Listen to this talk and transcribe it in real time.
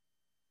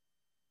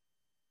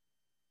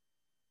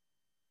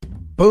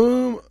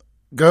Boom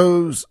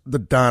goes the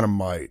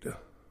dynamite.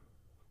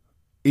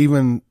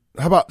 Even,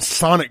 how about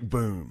sonic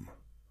boom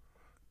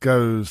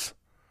goes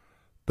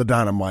the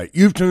dynamite.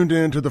 You've tuned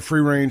in to the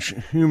Free Range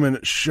Human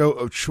Show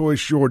of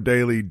Choice, your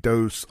daily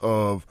dose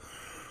of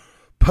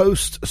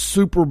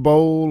post-Super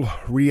Bowl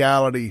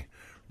reality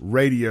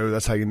radio.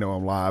 That's how you know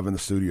I'm live in the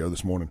studio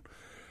this morning.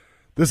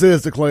 This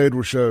is the Clay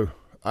Edwards Show.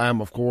 I am,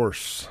 of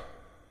course,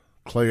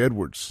 Clay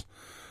Edwards.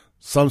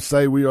 Some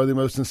say we are the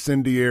most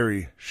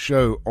incendiary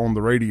show on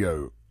the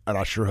radio, and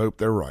I sure hope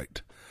they're right.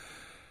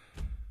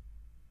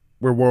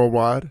 We're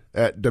worldwide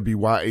at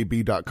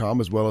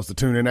WYAB.com as well as the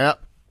TuneIn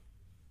app.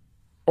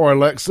 Or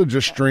Alexa,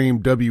 just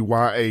stream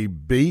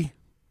WYAB. If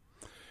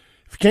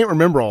you can't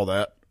remember all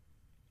that,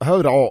 I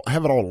have it all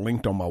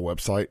linked on my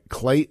website,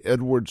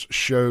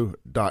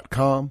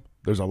 ClayEdwardsShow.com.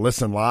 There's a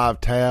Listen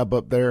Live tab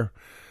up there.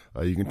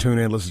 You can tune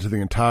in and listen to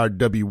the entire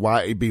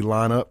WYAB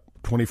lineup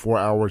 24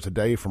 hours a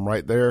day from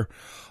right there.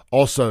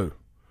 Also,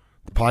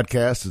 the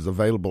podcast is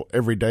available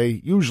every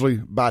day, usually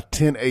by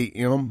 10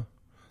 a.m.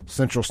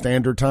 Central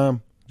Standard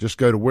Time. Just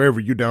go to wherever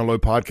you download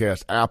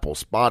podcasts, Apple,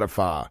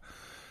 Spotify,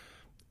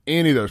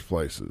 any of those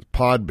places,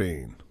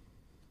 Podbean.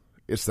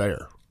 It's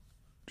there.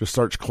 Just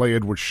search Clay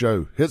Edwards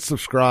Show. Hit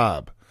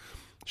subscribe.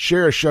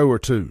 Share a show or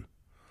two.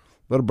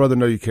 Let a brother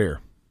know you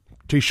care.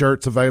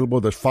 T-shirts available.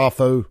 There's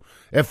FAFO,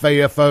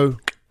 F-A-F-O,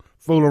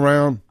 fool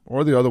around,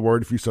 or the other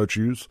word if you so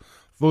choose.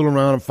 Fool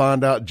around and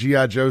find out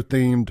G.I. Joe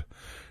themed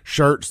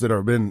shirts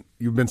that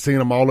you've been seeing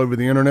them all over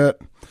the internet.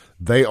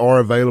 They are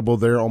available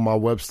there on my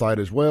website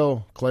as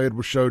well,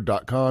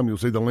 ClayEdwardsShow.com. You'll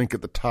see the link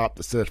at the top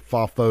that says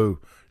FAFO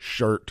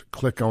shirt.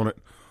 Click on it,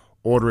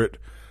 order it.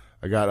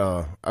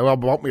 I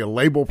bought me a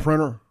label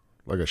printer,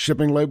 like a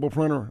shipping label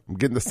printer. I'm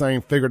getting the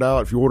same figured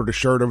out. If you ordered a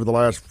shirt over the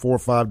last 4 or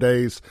 5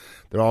 days,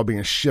 they're all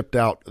being shipped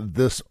out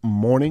this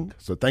morning.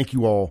 So thank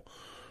you all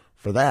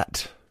for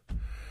that.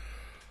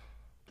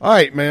 All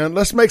right, man,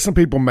 let's make some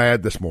people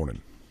mad this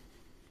morning.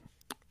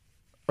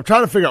 I'm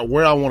trying to figure out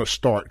where I want to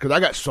start because I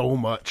got so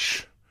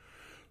much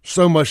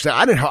that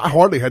I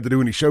hardly had to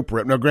do any show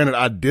prep. Now, granted,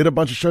 I did a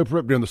bunch of show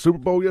prep during the Super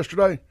Bowl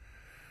yesterday.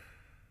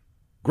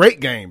 Great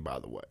game, by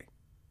the way.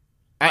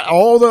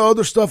 All the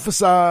other stuff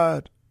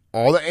aside,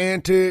 all the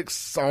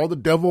antics, all the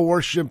devil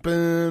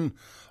worshiping,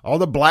 all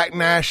the black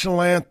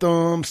national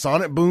anthem,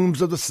 sonic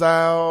booms of the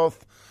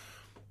South,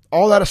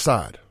 all that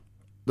aside.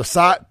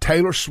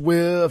 Taylor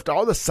Swift,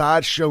 all the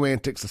sideshow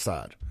antics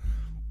aside.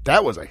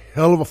 That was a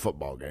hell of a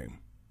football game.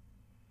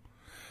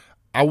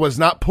 I was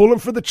not pulling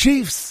for the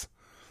Chiefs.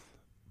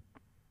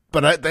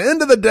 But at the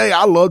end of the day,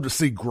 I love to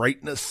see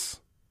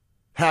greatness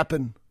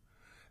happen.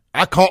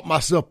 I caught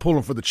myself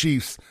pulling for the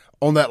Chiefs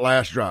on that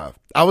last drive.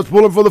 I was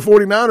pulling for the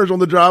 49ers on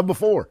the drive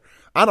before.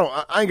 I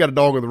ain't got a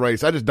dog in the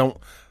race. I just don't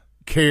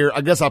care.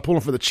 I guess I'm pulling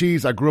for the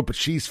Chiefs. I grew up a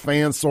Chiefs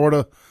fan, sort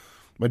of.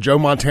 When Joe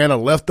Montana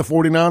left the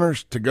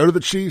 49ers to go to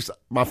the Chiefs,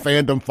 my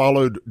fandom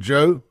followed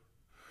Joe.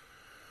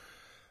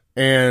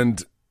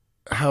 And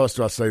how else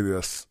do I say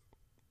this?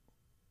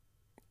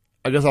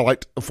 I guess I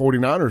liked the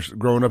 49ers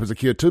growing up as a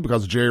kid, too,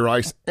 because of Jerry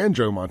Rice and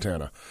Joe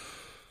Montana.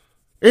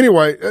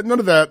 Anyway, none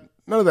of that,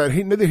 neither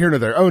here nor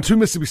there. Oh, and 2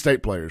 Mississippi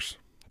State players,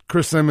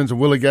 Chris Simmons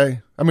and Willie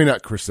Gay. I mean,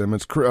 not Chris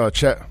Simmons, Chris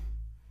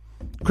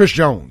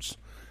Jones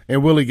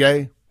and Willie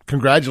Gay.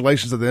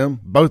 Congratulations to them.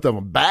 Both of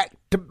them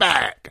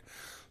back-to-back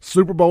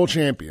Super Bowl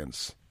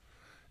champions.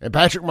 And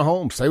Patrick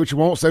Mahomes, say what you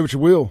want, say what you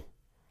will.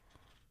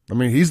 I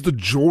mean, he's the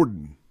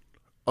Jordan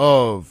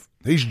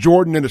he's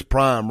Jordan in his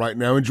prime right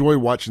now. Enjoy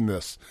watching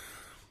this.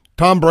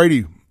 Tom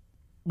Brady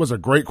was a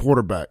great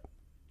quarterback.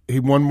 He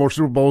won more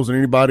Super Bowls than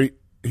anybody.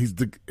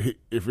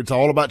 If it's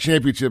all about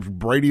championships,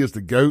 Brady is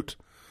the GOAT.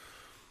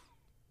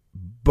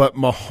 But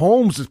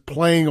Mahomes is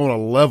playing on a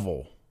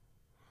level,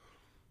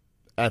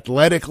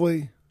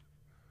 athletically,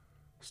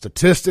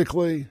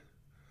 statistically,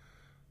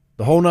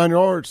 the whole 9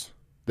 yards,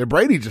 that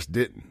Brady just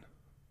didn't.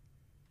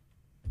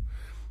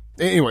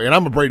 Anyway, and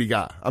I'm a Brady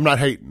guy. I'm not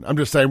hating. I'm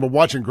just saying we're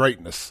watching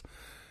greatness.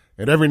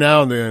 And every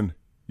now and then,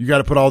 you got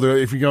to put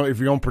if you're going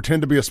to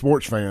pretend to be a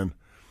sports fan,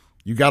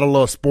 you got to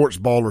love sport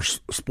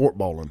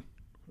balling.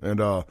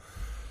 And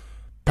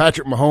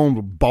Patrick Mahomes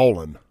was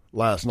balling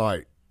last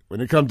night. When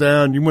it comes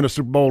down, you win a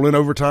Super Bowl in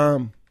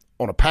overtime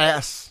on a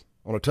pass,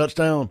 on a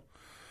touchdown.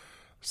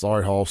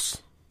 Sorry,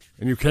 Hoss.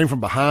 And you came from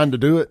behind to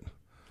do it.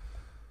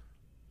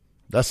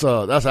 That's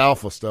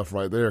alpha stuff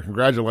right there.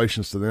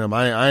 Congratulations to them.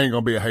 I ain't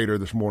going to be a hater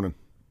this morning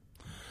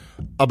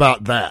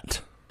about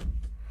that.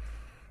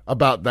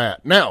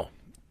 Now,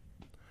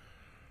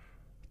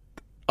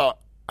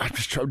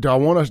 do I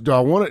want to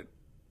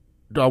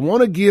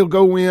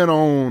go in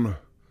on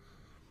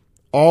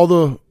all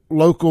the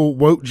local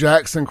Woke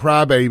Jackson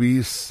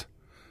crybabies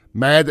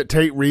mad that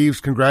Tate Reeves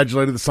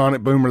congratulated the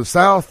Sonic Boomer of the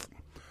South?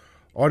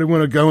 Or do you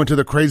want to go into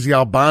the crazy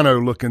albino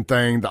looking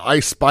thing, the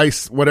Ice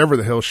Spice, whatever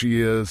the hell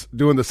she is,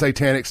 doing the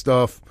satanic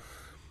stuff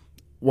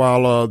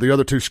while the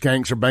other 2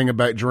 skanks are banging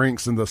back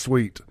drinks in the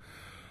suite?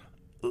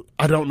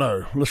 I don't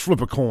know. Let's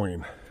flip a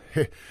coin.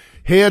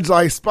 Heads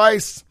Ice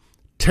Spice,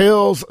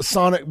 tails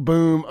Sonic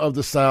Boom of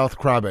the South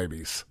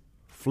crybabies.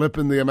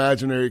 Flipping the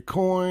imaginary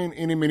coin,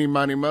 any, mini,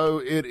 miny, mo.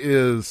 It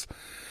is.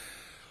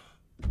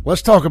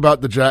 Let's talk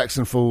about the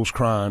Jackson fools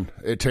crying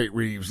at Tate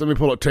Reeves. Let me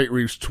pull up Tate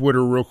Reeves'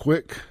 Twitter real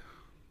quick.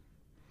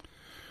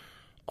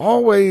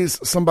 Always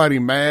somebody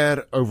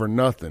mad over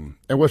nothing.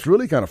 And what's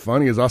really kind of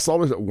funny is I saw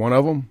this at one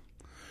of them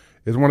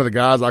is one of the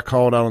guys I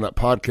called out on that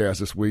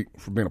podcast this week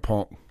for being a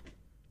punk.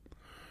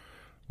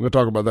 We're going to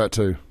talk about that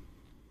too.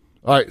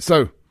 All right,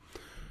 so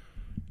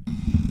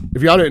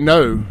if y'all didn't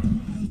know,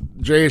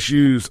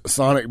 JSU's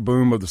Sonic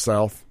Boom of the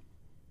South.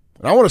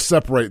 And I want to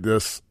separate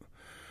this.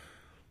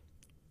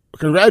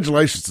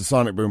 Congratulations to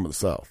Sonic Boom of the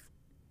South.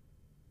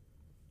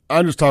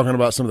 I'm just talking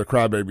about some of the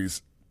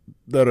crybabies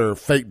that are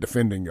fake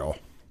defending y'all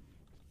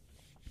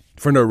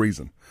for no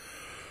reason.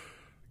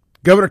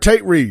 Governor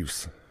Tate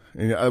Reeves.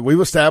 And we've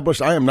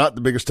established I am not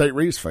the biggest Tate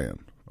Reeves fan.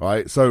 All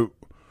right, so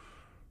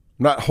I'm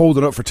not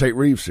holding up for Tate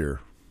Reeves here.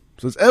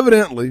 So it's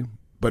evidently,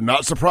 but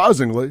not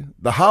surprisingly,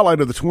 the highlight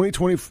of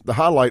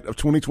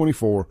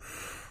 2024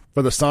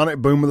 for the Sonic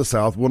Boom of the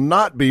South will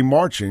not be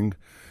marching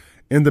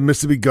in the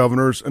Mississippi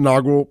governor's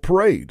inaugural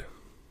parade.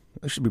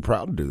 They should be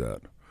proud to do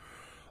that.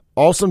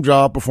 Awesome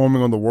job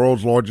performing on the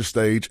world's largest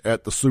stage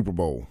at the Super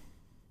Bowl.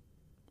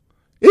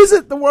 Is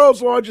it the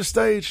world's largest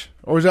stage,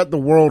 or is that the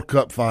World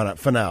Cup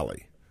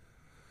finale?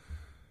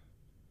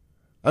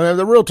 I mean,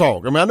 the real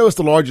talk. I mean, I know it's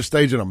the largest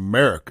stage in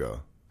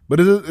America, but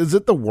is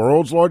it the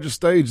world's largest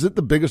stage? Is it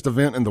the biggest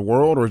event in the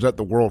world, or is that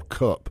the World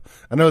Cup?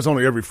 I know it's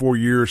only every 4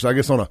 years, so I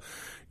guess on a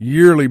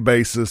yearly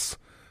basis,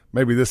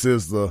 maybe this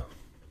is the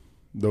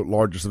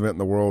largest event in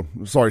the world.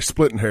 Sorry,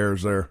 splitting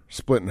hairs there.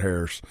 Splitting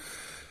hairs.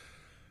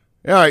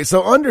 All right,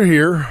 so under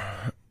here,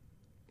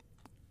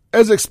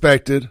 as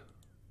expected,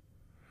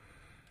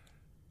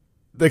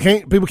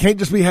 people can't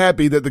just be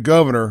happy that the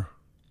governor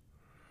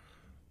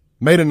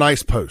made a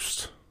nice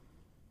post.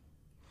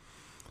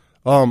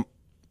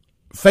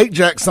 Fake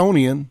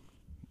Jacksonian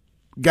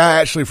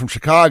guy actually from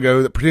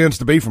Chicago that pretends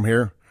to be from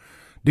here,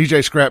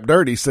 DJ Scrap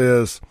Dirty,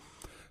 says,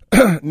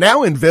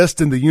 now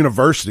invest in the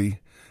university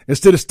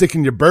instead of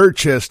sticking your bird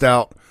chest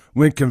out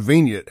when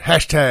convenient.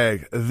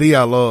 Hashtag the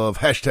I love.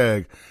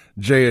 Hashtag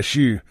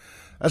JSU.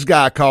 That's a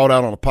guy I called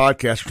out on a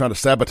podcast for trying to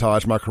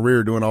sabotage my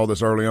career doing all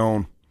this early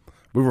on.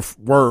 We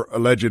were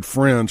alleged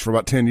friends for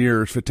about 10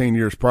 years, 15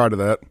 years prior to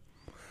that.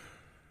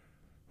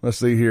 Let's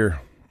see here.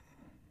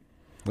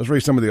 Let's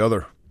read some of the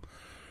other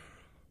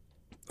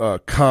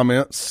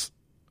comments.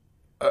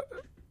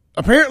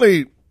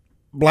 Apparently,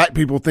 black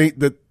people think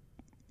that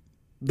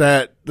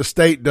the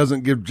state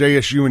doesn't give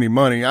JSU any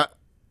money.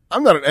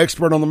 I'm not an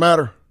expert on the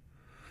matter,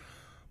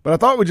 but I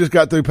thought we just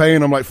got through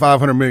paying them like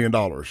 $500 million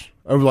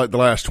over like the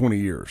last 20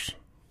 years.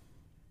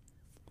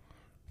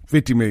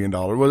 $50 million.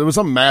 Well, it was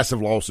some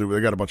massive lawsuit where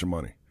they got a bunch of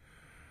money.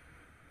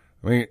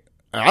 I mean,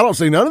 I don't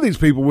see none of these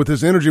people with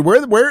this energy.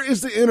 Where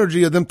is the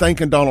energy of them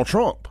thanking Donald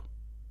Trump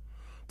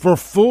for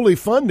fully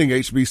funding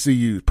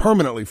HBCUs,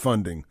 permanently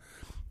funding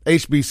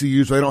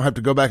HBCUs so they don't have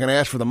to go back and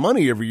ask for the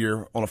money every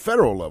year on a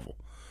federal level?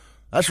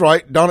 That's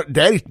right.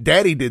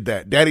 Daddy did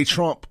that. Daddy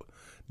Trump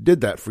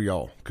did that for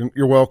y'all.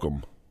 You're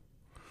welcome.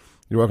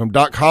 You're welcome.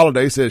 Doc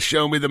Holliday says,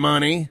 show me the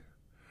money.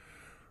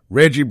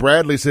 Reggie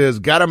Bradley says,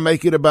 gotta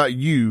make it about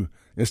you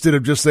instead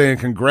of just saying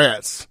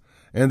congrats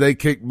and they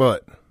kick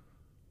butt.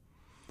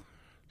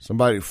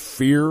 Somebody,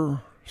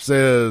 Fear,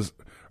 says,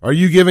 are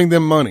you giving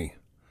them money?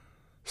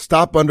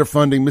 Stop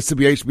underfunding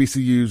Mississippi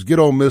HBCUs. Get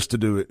Ole Miss to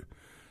do it.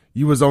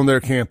 You was on their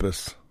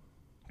campus.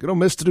 Get Ole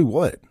Miss to do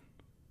what?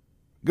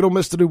 Get Ole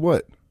Miss to do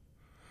what?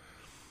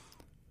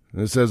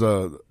 And it says,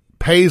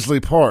 Paisley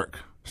Park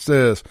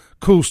says,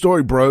 cool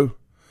story, bro.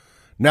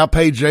 Now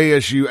pay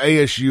JSU,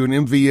 ASU,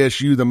 and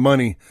MVSU the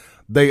money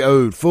they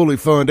owed. Fully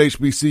fund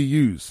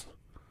HBCUs.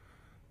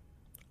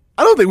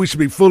 I don't think we should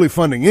be fully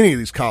funding any of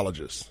these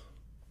colleges.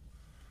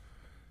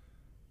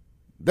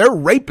 They're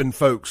raping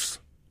folks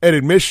at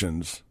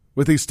admissions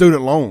with these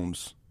student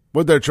loans,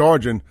 what they're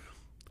charging.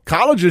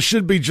 Colleges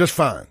should be just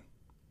fine.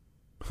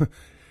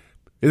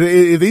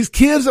 If these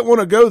kids that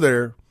want to go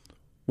there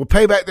will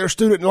pay back their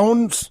student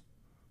loans,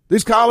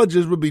 these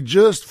colleges would be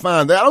just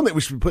fine. I don't think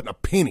we should be putting a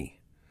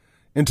penny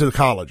into the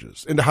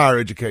colleges, into higher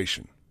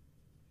education.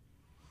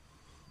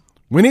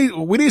 We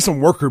need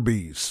some worker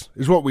bees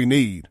is what we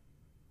need.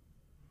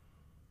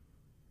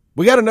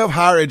 We got enough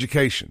higher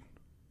education.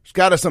 It's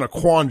got us in a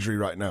quandary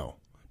right now.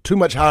 Too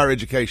much higher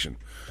education.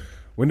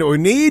 What we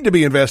need to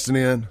be investing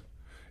in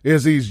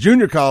is these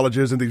junior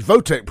colleges and these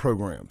VOTEC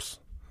programs.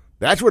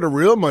 That's where the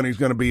real money's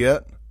going to be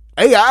at.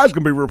 AI is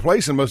going to be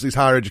replacing most of these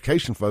higher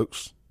education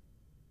folks.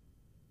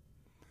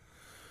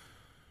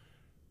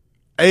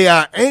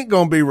 AI ain't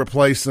going to be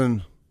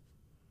replacing,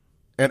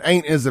 and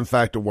ain't is in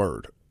fact a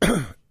word.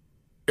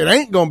 It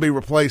ain't going to be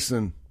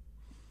replacing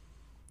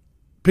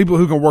people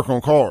who can work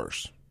on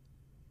cars,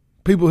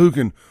 people who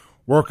can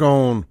work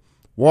on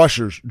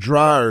washers,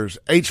 dryers,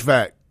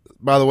 HVAC.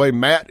 By the way,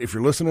 Matt, if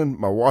you're listening,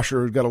 my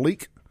washer has got a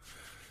leak.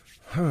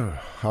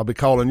 I'll be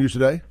calling you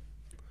today.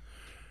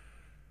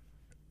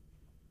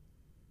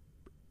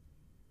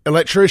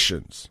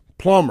 Electricians,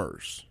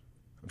 plumbers.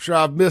 I'm sure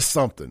I've missed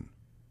something.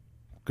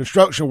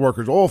 construction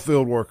workers, oil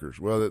field workers.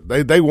 Well,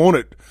 they want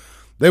it.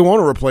 They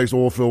want to replace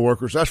oil field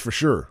workers, that's for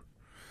sure.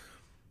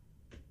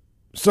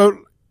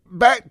 So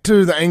back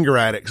to the anger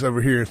addicts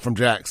over here from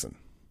Jackson.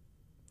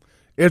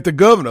 If the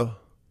governor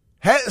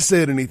hadn't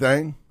said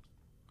anything,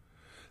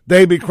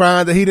 they'd be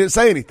crying that he didn't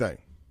say anything.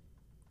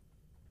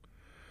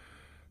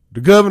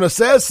 The governor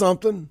says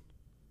something,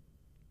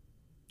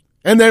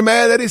 and they're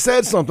mad that he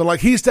said something,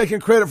 like he's taking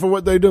credit for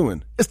what they're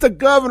doing. It's the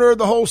governor of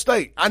the whole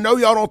state. I know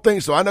y'all don't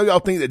think so. I know y'all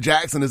think that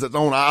Jackson is its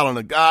own island,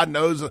 and God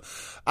knows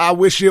I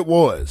wish it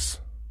was.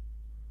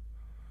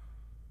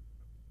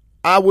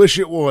 I wish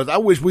it was. I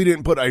wish we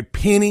didn't put a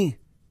penny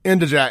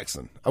into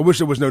Jackson. I wish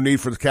there was no need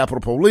for the Capitol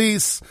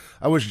Police.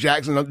 I wish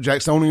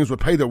Jacksonians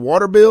would pay their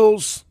water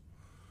bills,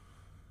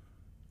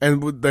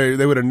 and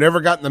they would have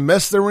never gotten the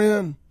mess they're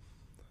in.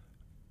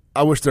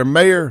 I wish their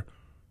mayor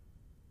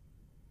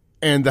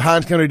and the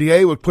Hinds County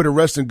DA would quit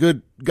arresting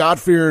good,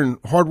 God-fearing,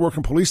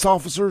 hard-working police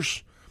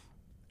officers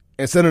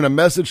and sending a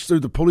message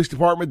through the police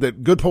department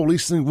that good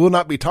policing will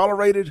not be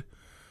tolerated,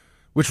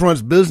 which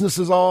runs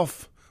businesses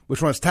off,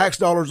 which runs tax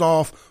dollars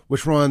off,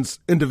 which runs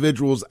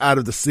individuals out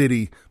of the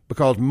city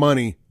because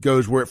money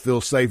goes where it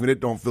feels safe, and it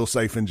don't feel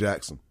safe in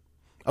Jackson.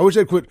 I wish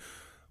they'd quit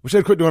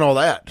doing all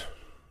that.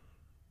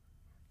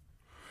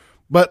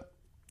 But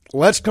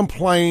let's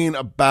complain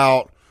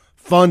about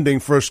funding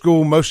for a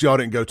school most of y'all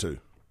didn't go to.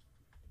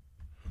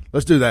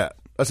 Let's do that.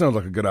 That sounds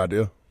like a good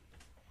idea.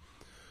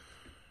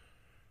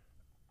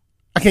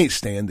 I can't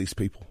stand these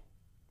people.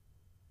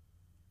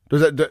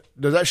 Does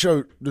that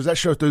show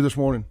through this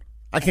morning?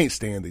 I can't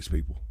stand these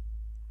people.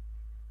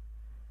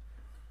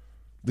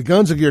 The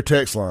Guns and Gear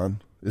text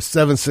line is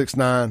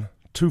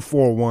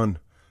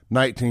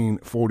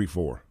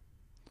 769-241-1944.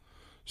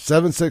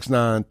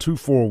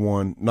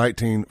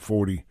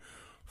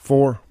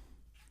 769-241-1944.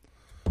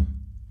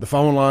 The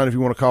phone line, if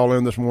you want to call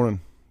in this morning,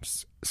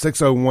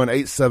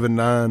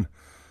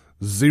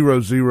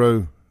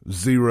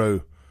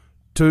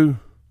 601-879-0002.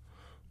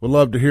 We'd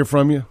love to hear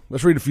from you.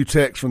 Let's read a few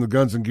texts from the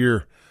Guns and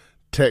Gear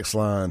text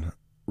line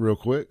real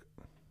quick.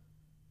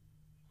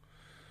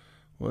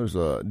 There's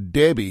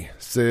Debbie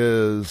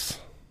says,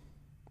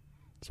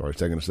 sorry, it's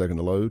taking a second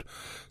to load.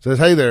 Says,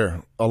 hey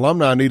there,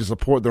 alumni need to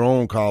support their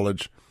own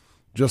college,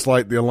 just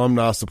like the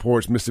alumni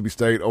supports Mississippi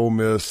State, Ole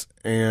Miss,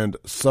 and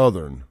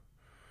Southern.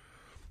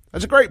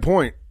 That's a great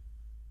point.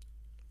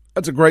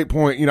 That's a great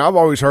point. You know, I've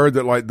always heard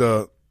that like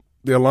the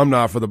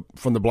alumni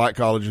from the black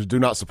colleges do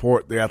not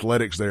support the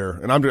athletics there,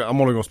 and I'm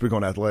only going to speak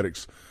on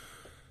athletics.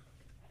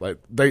 Like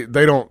they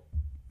don't,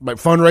 like,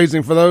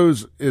 fundraising for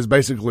those is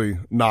basically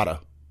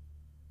nada.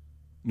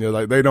 You know,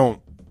 like they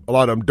don't. A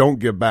lot of them don't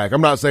give back.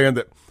 I'm not saying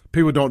that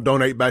people don't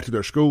donate back to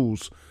their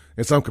schools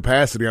in some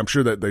capacity. I'm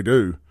sure that they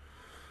do,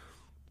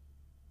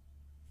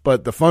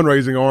 but the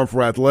fundraising arm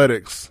for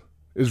athletics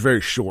is very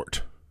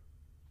short.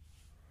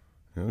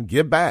 You know,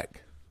 give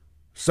back.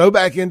 Sow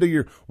back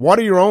into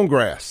water your own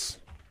grass.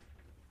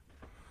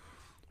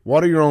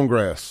 Water your own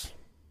grass.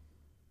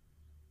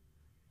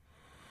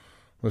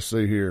 Let's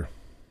see here.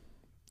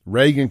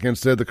 Reagan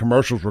said the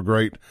commercials were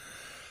great.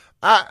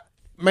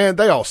 Man,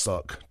 they all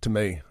suck to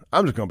me.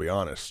 I'm just going to be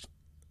honest.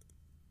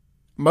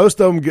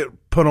 Most of them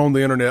get put on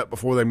the internet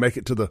before they make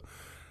it to the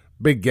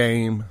big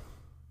game.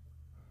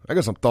 I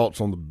got some thoughts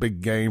on the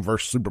big game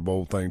versus Super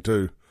Bowl thing,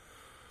 too.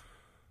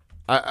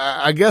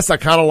 I guess I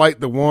kind of like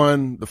the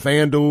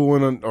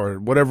FanDuel or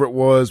whatever it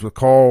was with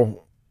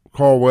Carl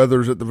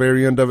Weathers at the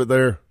very end of it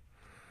there.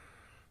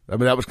 I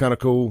mean, that was kind of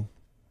cool.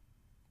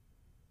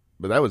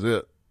 But that was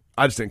it.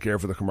 I just didn't care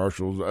for the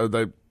commercials.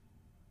 They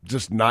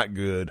just not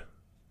good.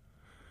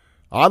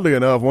 Oddly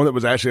enough, one that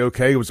was actually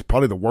okay was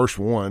probably the worst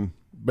one.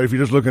 But if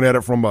you're just looking at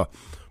it from a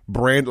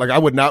brand, like I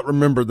would not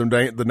remember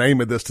the name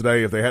of this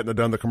today if they hadn't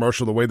done the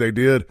commercial the way they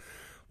did,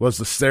 was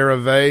the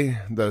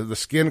CeraVe, the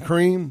skin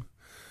cream,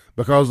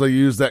 because they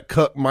used that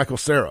cuck Michael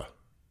Cera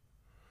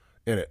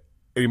in it.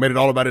 And he made it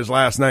all about his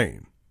last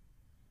name.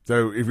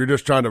 So if you're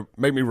just trying to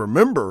make me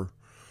remember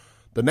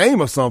the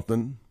name of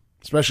something,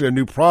 especially a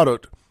new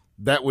product,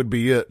 that would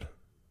be it.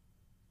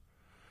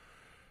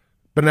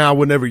 But now I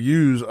would never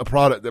use a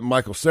product that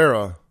Michael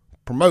Cera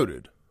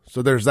promoted.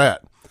 So there's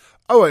that.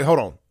 Oh, wait, hold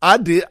on. I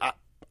did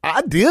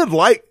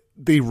like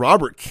the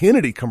Robert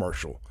Kennedy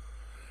commercial.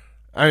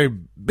 I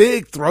mean,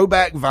 big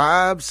throwback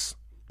vibes,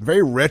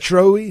 very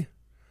retro-y.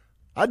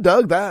 I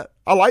dug that.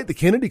 I like the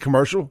Kennedy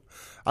commercial.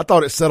 I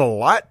thought it said a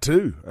lot,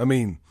 too. I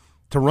mean,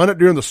 to run it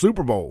during the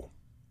Super Bowl.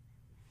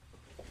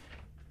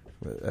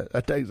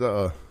 That takes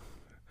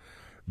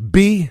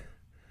BDE.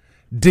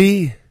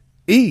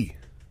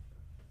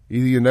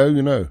 Either you know,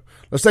 you know.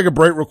 Let's take a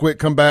break real quick,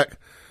 come back.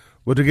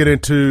 We'll get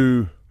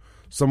into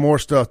some more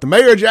stuff. The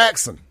Mayor of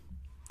Jackson,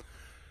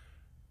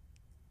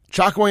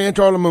 Chokwe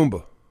Antar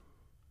Lumumba,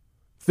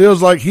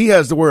 feels like he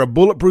has to wear a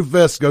bulletproof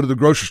vest to go to the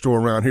grocery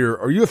store around here.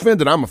 Are you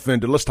offended? I'm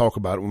offended. Let's talk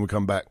about it when we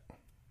come back.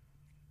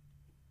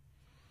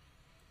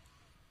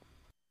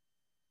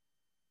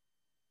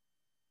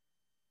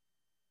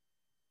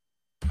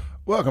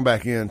 Welcome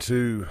back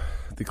into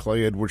the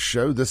Clay Edwards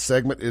Show. This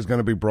segment is going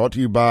to be brought to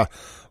you by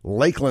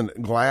Lakeland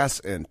Glass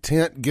and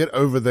Tint. Get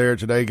over there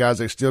today, guys.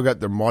 They still got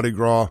their Mardi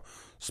Gras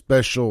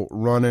special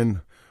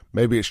running.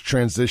 Maybe it's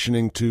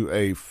transitioning to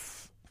a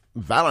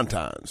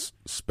Valentine's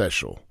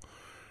special.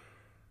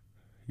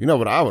 You know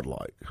what I would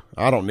like?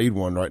 I don't need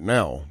one right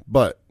now,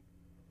 but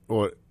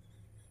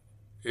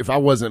if I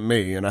wasn't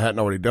me and I hadn't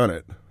already done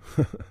it,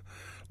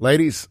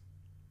 ladies,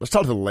 let's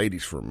talk to the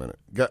ladies for a minute.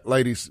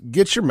 Ladies,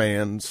 get your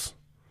man's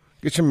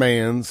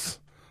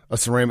a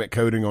ceramic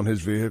coating on his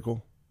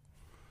vehicle.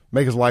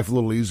 Make his life a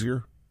little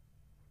easier.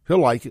 He'll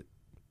like it.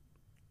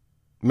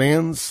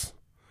 Men's,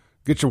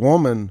 get your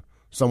woman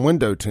some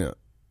window tint.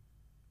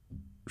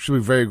 She'll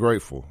be very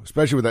grateful,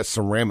 especially with that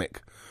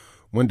ceramic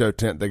window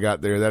tint they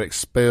got there. That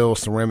Expel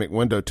ceramic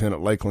window tint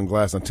at Lakeland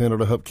Glass and Tint.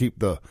 It'll help keep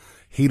the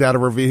heat out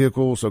of her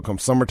vehicle. So come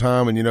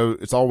summertime,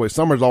 and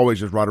summer's always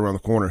just right around the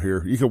corner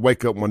here. You could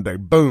wake up one day,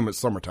 boom, it's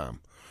summertime.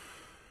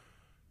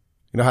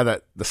 You know how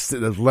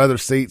those leather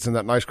seats in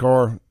that nice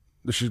car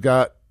that she's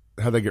got,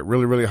 how they get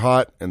really, really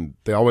hot, and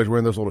they always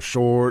wearing those little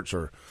shorts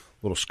or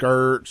little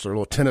skirts or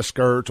little tennis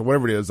skirts or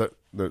whatever it is that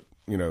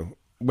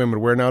women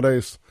wear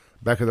nowadays.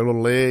 Back of their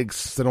little legs,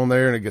 sit on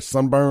there, and it gets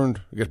sunburned.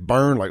 It gets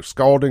burned, like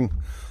scalding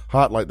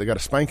hot, like they got a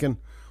spanking.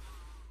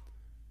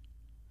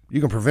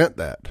 You can prevent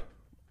that,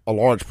 a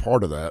large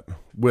part of that,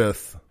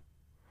 with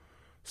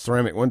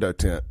ceramic window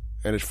tint,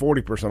 and it's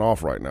 40%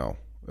 off right now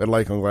at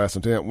Lakeland Glass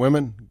and Tint.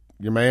 Women,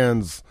 your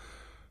man's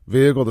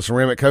vehicle, the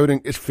ceramic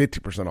coating, it's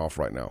 50% off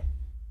right now.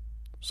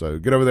 So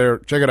get over there,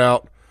 check it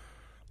out.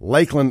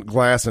 Lakeland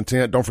Glass and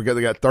Tint. Don't forget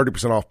they got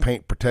 30% off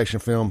paint protection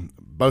film.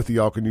 Both of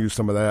y'all can use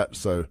some of that,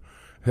 so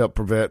help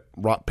prevent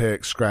rot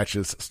pecks,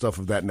 scratches, stuff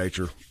of that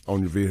nature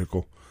on your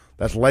vehicle.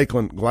 That's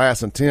Lakeland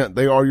Glass and Tint.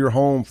 They are your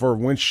home for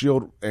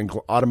windshield and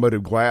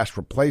automotive glass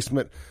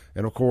replacement,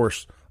 and of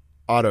course,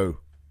 auto,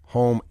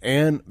 home,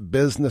 and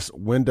business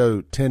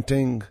window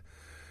tinting.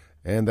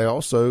 And they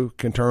also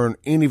can turn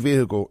any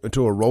vehicle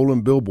into a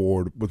rolling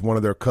billboard with one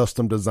of their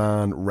custom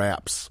design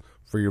wraps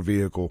for your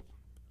vehicle.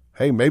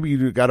 Hey, maybe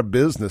you got a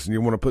business and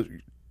you want to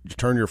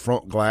turn your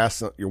front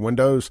glass, your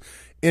windows,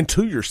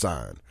 into your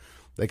sign.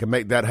 They can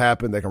make that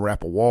happen. They can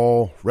wrap a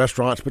wall.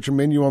 Restaurants, put your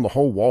menu on the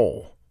whole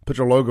wall. Put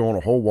your logo on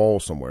a whole wall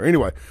somewhere.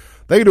 Anyway,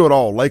 they can do it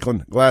all.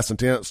 Lakeland Glass and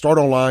Tint. Start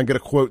online. Get a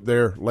quote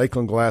there.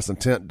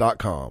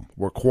 LakelandGlassandTint.com,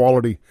 where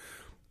quality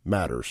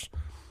matters.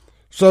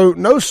 So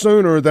no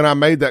sooner than I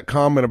made that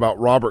comment about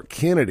Robert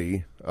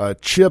Kennedy,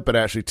 Chip had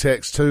actually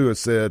texted too and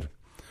said,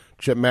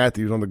 Chip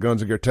Matthews on the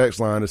Guns and Gear text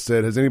line has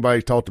said, has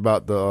anybody talked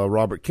about the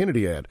Robert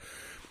Kennedy ad?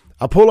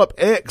 I pull up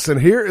X,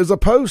 and here is a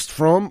post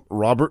from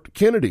Robert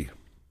Kennedy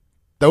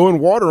throwing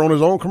water on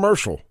his own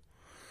commercial.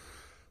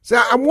 See,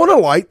 I want to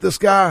like this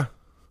guy.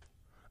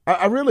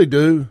 I really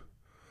do.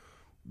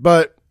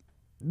 But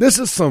this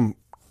is some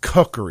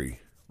cuckery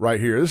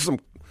right here. This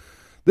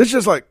is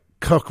just like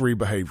cuckery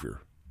behavior.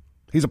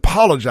 He's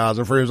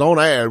apologizing for his own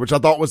ad, which I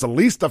thought was the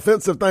least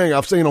offensive thing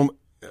I've seen on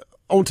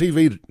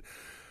TV.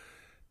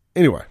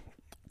 Anyway,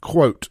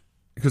 quote,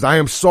 because I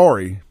am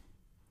sorry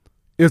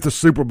if the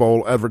Super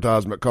Bowl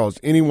advertisement caused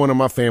anyone in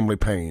my family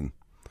pain.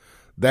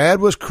 The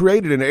ad was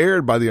created and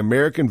aired by the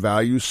American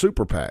Values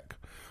Super PAC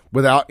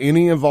without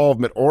any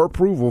involvement or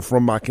approval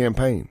from my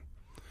campaign.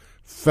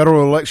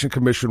 Federal Election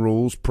Commission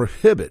rules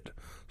prohibit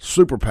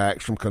Super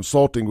PACs from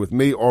consulting with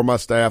me or my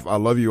staff. I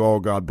love you all.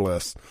 God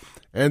bless.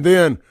 And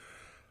then,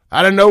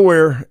 out of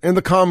nowhere, in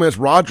the comments,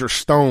 Roger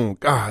Stone,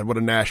 God, what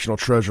a national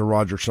treasure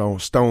Roger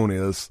Stone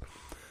is,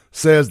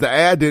 says the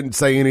ad didn't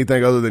say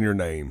anything other than your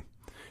name.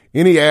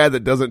 Any ad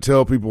that doesn't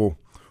tell people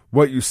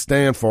what you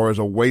stand for is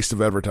a waste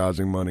of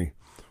advertising money.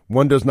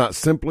 One does not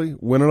simply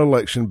win an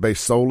election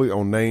based solely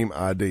on name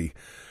ID.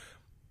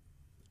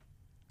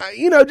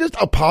 Just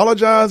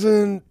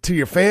apologizing to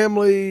your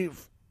family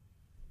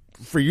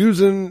for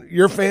using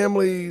your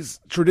family's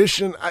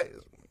tradition.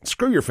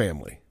 Screw your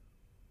family.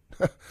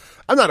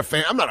 I'm not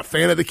a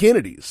fan of the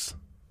Kennedys.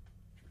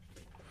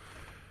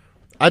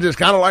 I just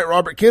kind of like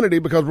Robert Kennedy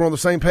because we're on the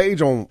same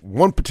page on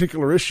one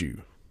particular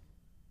issue.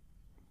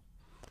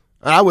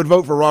 I would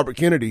vote for Robert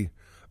Kennedy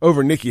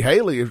over Nikki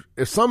Haley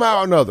if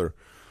somehow or another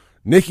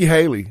Nikki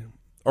Haley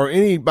or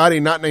anybody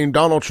not named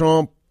Donald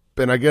Trump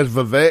and I guess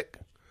Vivek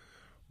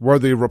were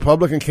the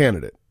Republican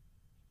candidate.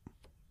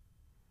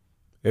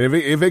 And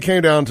if it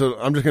came down to,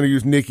 I'm just going to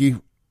use Nikki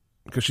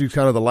because she's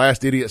kind of the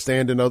last idiot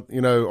standing up,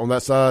 on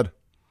that side.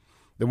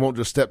 They won't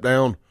just step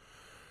down.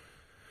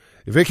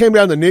 If it came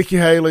down to Nikki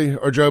Haley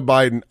or Joe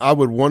Biden, I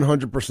would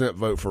 100%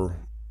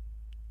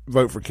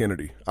 vote for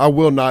Kennedy. I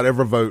will not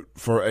ever vote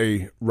for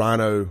a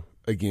rhino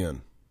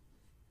again,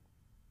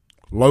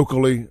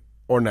 locally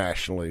or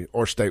nationally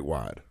or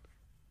statewide.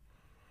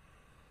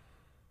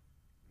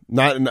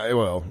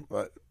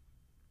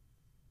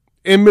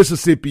 In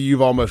Mississippi,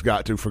 you've almost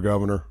got to for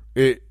governor.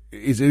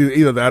 It's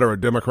either that or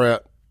a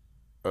Democrat.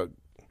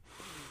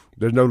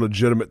 There's no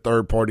legitimate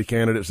third-party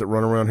candidates that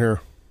run around here.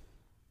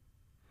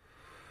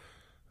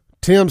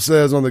 Tim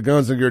says on the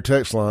Guns and Gear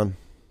text line,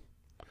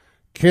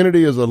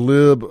 Kennedy is a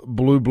lib,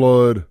 blue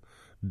blood,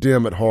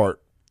 dim at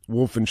heart.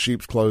 wolf in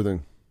sheep's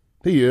clothing.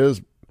 He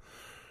is.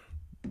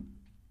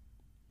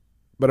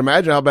 But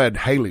imagine how bad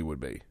Haley would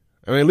be.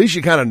 I mean, at least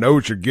you kind of know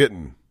what you're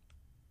getting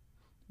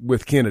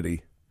with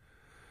Kennedy.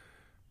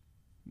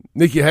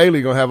 Nikki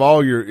Haley going to have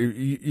all your,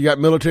 you got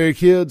military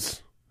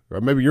kids,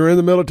 or maybe you're in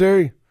the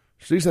military.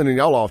 She's sending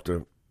y'all off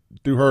to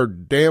do her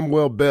damn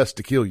well best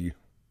to kill you.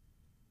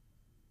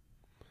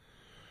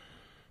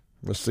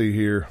 Let's see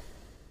here.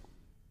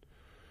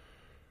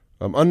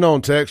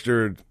 Unknown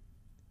texter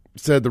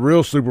said the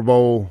real Super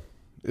Bowl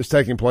is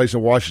taking place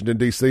in Washington,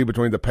 D.C.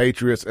 between the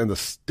Patriots and the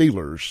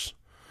Steelers.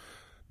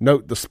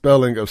 Note the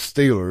spelling of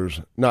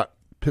Steelers, not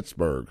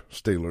Pittsburgh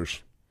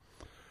Steelers.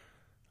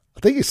 I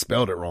think he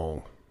spelled it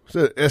wrong. It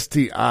said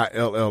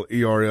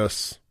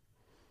Stillers.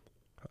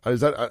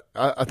 Is that?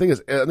 I think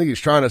he's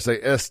trying to say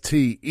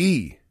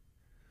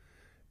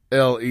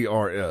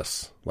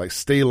Stellers, like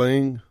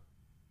stealing.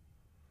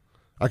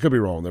 I could be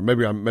wrong there.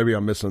 Maybe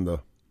I'm missing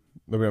the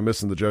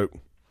joke.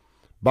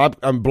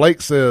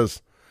 Blake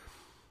says,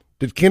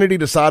 did Kennedy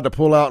decide to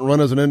pull out and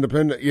run as an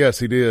independent? Yes,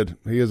 he did.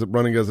 He is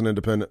running as an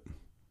independent.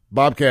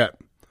 Bobcat.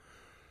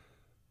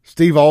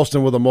 Steve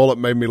Austin with a mullet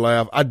made me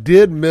laugh. I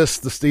did miss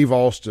the Steve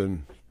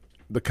Austin,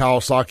 the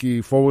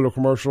Kawasaki four-wheeler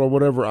commercial or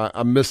whatever.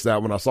 I missed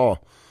that when I saw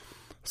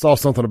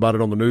something about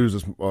it on the news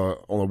on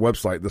the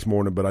website this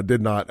morning, but I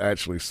did not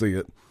actually see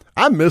it.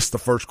 I missed the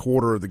first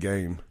quarter of the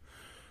game.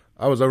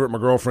 I was over at my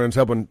girlfriend's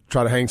helping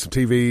try to hang some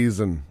TVs,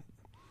 and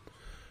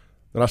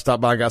then I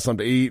stopped by and got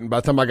something to eat. And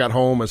by the time I got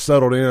home and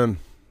settled in,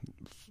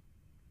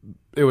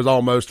 it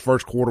was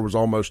first quarter was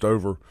almost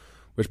over,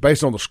 which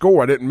based on the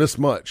score, I didn't miss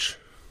much.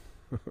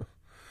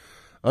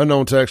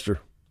 Unknown texter.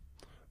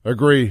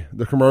 Agree.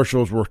 The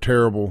commercials were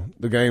terrible.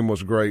 The game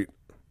was great.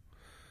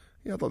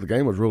 Yeah, I thought the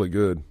game was really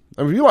good.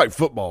 I mean, if you like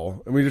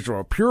football, just from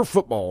a pure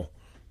football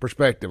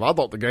perspective, I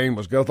thought the game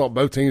was good. I thought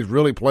both teams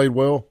really played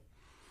well.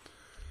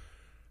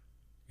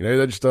 You know,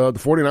 they just the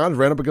 49ers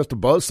ran up against a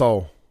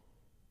buzzsaw.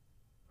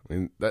 I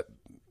mean, that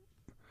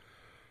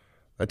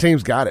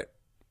team's got it.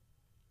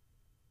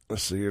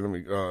 Let's see.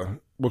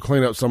 We'll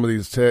clean up some of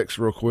these texts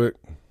real quick.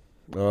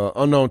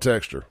 Unknown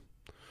texter.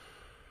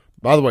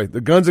 By the way, the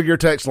Guns of Gear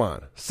text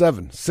line,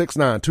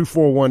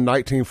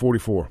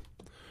 769-241-1944. All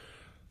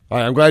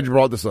right, I'm glad you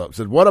brought this up. It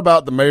said, what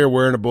about the mayor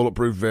wearing a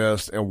bulletproof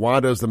vest, and why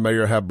does the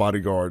mayor have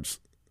bodyguards?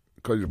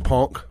 Because he's a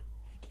punk.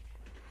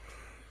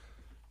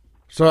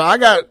 So I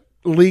got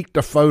leaked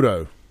a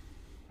photo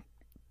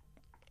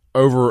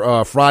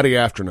over Friday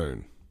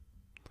afternoon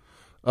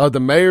of the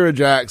mayor of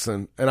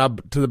Jackson,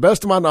 and to the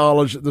best of my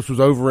knowledge, this was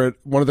over at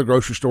one of the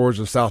grocery stores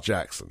in South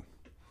Jackson.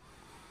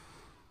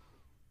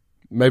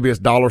 Maybe it's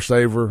Dollar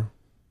Saver,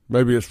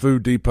 maybe it's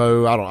Food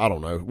Depot. I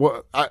don't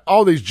know.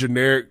 All these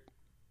generic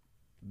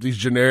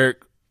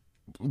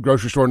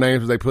grocery store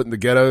names they put in the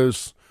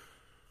ghettos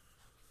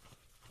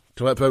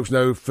to let folks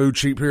know food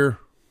cheap here.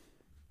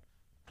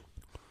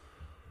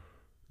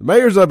 The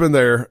mayor's up in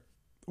there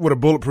with a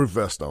bulletproof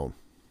vest on.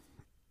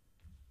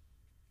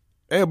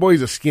 And boy,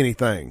 he's a skinny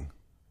thing.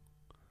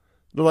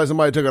 Looks like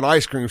somebody took an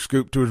ice cream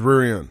scoop to his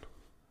rear end.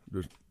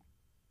 Just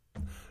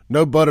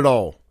no butt at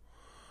all.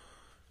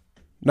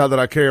 Not that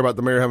I care about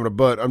the mayor having a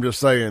butt. I'm just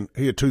saying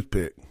he a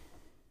toothpick.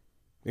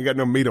 He got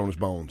no meat on his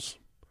bones.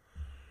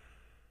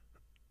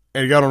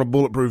 And he got on a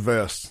bulletproof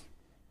vest.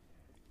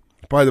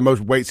 Probably the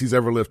most weights he's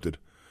ever lifted.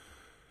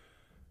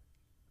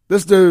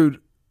 This dude,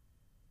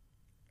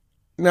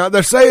 now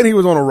they're saying he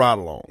was on a ride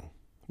along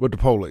with the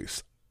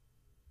police.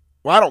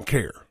 Well, I don't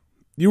care.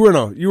 You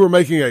were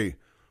making a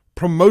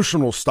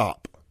promotional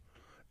stop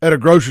at a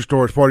grocery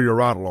store as part of your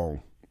ride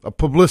along, a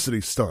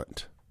publicity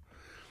stunt.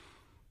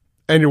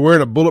 And you're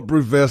wearing a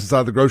bulletproof vest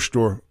inside the grocery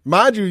store.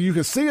 Mind you, you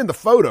can see in the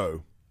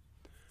photo,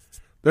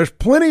 there's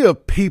plenty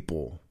of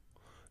people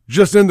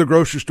just in the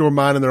grocery store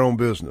minding their own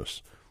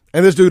business.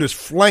 And this dude is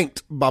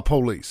flanked by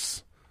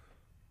police.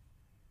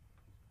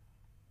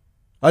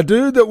 A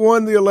dude that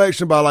won the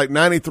election by like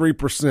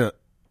 93%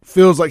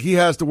 feels like he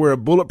has to wear a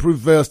bulletproof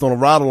vest on a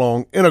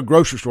ride-along in a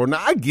grocery store.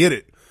 Now, I get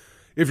it.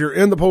 If you're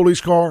in the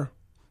police car,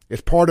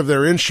 it's part of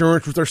their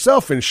insurance, which they're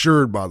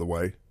self-insured, by the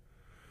way.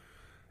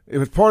 If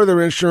it's part of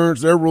their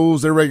insurance, their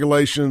rules, their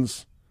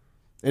regulations,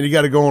 and you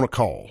got to go on a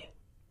call.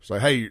 Say,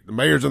 hey, the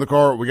mayor's in the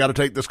car. We got to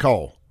take this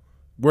call.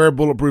 Wear a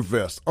bulletproof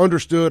vest.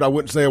 Understood. I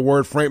wouldn't say a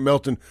word. Frank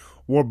Melton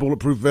wore a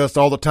bulletproof vest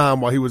all the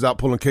time while he was out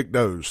pulling kick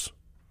does.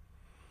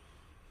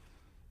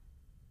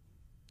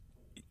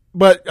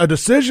 But a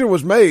decision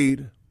was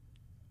made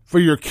for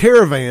your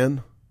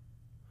caravan.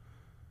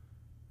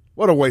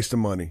 What a waste of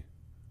money.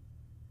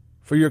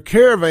 For your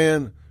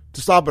caravan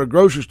to stop at a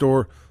grocery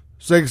store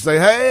so you can say,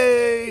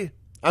 hey,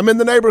 I'm in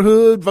the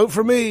neighborhood. Vote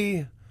for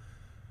me.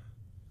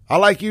 I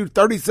like you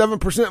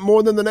 37%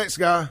 more than the next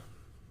guy.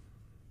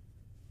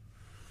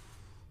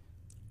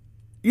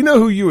 You know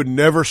who you would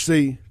never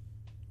see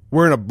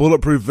wearing a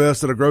bulletproof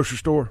vest at a grocery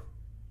store?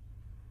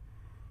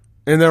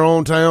 In their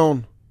own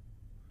town?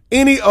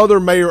 Any other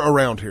mayor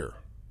around here.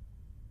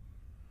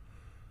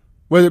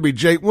 Whether it be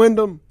Jake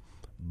Wyndham,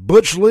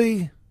 Butch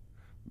Lee,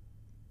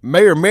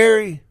 Mayor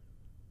Mary.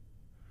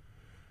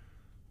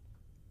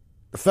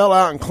 The fella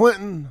out in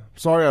Clinton,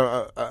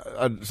 sorry,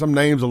 some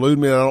names elude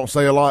me that I don't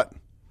say a lot.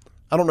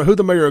 I don't know who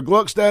the mayor of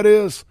Gluckstadt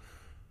is.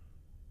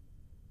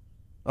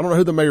 I don't know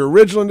who the mayor of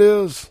Ridgeland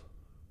is.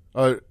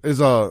 I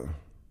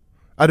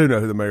do know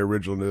who the mayor of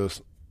Ridgeland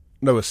is.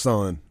 Know his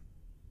son,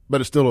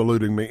 but it's still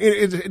eluding me.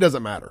 It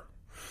doesn't matter.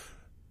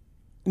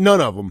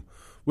 None of them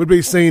would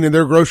be seen in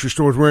their grocery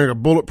stores wearing a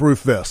bulletproof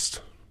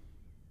vest.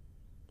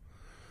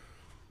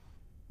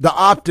 The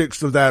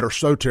optics of that are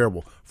so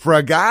terrible. For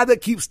a guy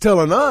that keeps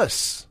telling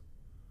us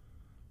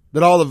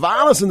that all the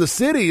violence in the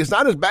city is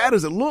not as bad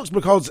as it looks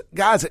because,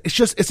 guys, it's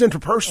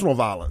interpersonal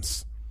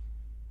violence.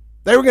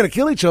 They were going to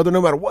kill each other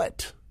no matter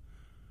what.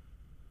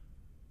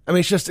 I mean,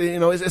 it's just,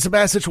 it's a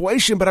bad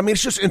situation, but I mean,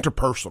 it's just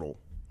interpersonal.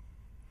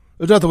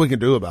 There's nothing we can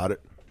do about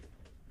it.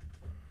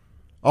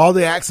 All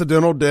the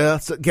accidental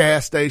deaths at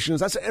gas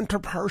stations, that's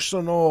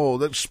interpersonal.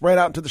 That's spread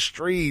out into the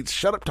streets.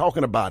 Shut up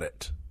talking about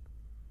it.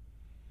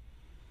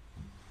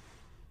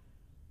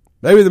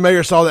 Maybe the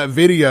mayor saw that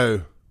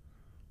video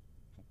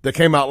that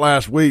came out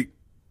last week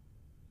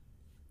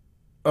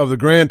of the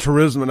Grand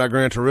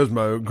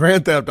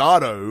Theft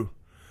Auto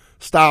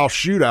style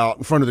shootout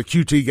in front of the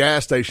QT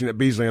gas station at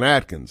Beasley and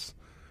Atkins.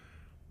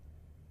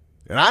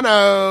 And I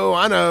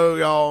know,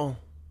 y'all.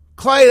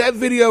 Clay, that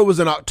video was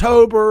in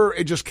October.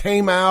 It just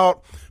came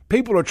out.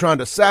 People are trying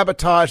to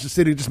sabotage the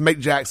city, just make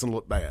Jackson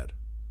look bad.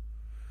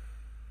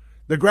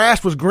 The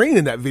grass was green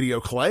in that video,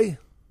 Clay.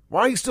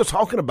 Why are you still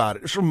talking about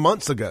it? It's from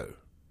months ago.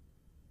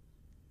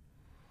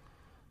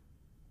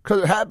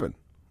 Because it happened.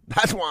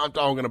 That's why I'm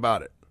talking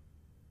about it.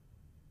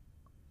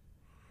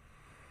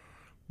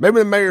 Maybe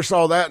the mayor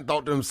saw that and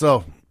thought to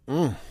himself,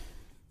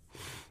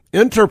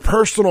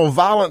 interpersonal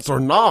violence or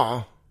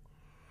nah,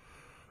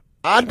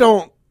 I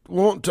don't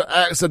want to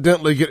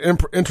accidentally get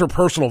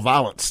interpersonal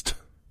violenced,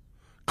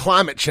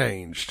 climate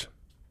changed,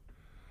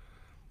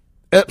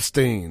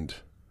 Epsteined,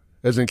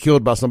 as in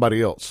killed by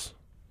somebody else.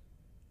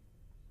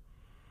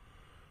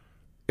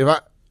 If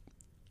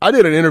I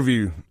did an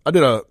interview, I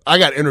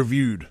got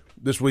interviewed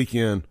this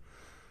weekend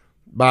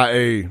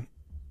by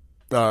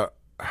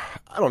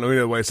I don't know any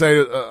other way, say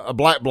a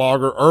black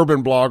blogger,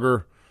 urban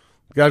blogger.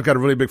 The guy's got a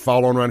really big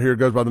following around here.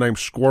 Goes by the name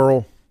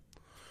Squirrel.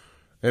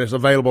 And it's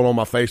available on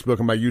my Facebook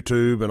and my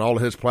YouTube and all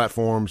of his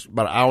platforms.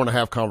 About an hour and a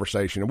half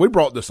conversation. And we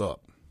brought this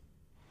up.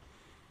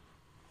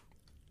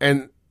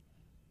 And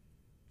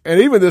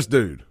even this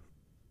dude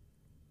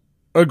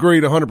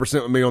agreed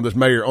 100% with me on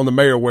the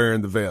mayor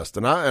wearing the vest.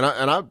 And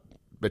I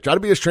try to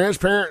be as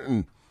transparent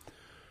and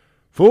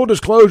full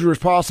disclosure as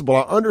possible.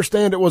 I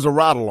understand it was a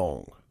ride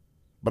along.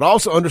 But I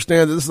also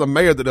understand that this is a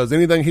mayor that does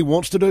anything he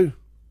wants to do.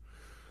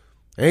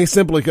 And he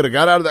simply could have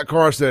got out of that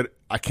car and said,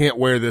 I can't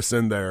wear this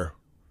in there.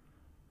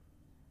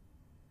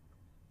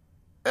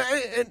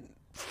 And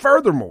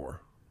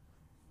furthermore,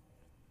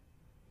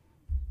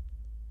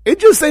 it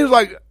just seems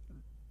like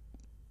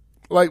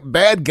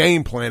bad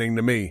game planning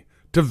to me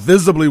to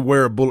visibly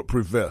wear a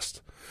bulletproof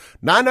vest.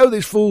 Now, I know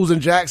these fools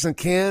in Jackson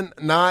can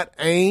not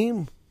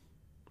aim,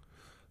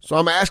 so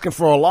I'm asking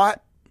for a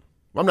lot.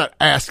 I'm not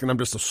asking, I'm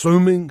just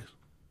assuming.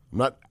 I'm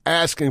not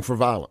asking for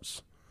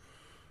violence.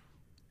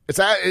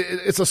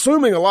 It's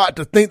assuming a lot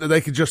to think that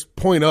they could just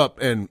point up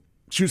and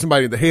shoot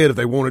somebody in the head if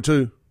they wanted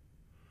to.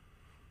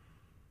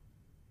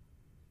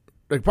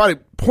 They could probably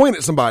point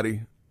at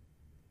somebody,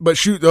 but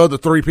shoot the other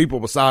three people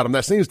beside them.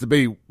 That seems to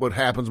be what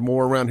happens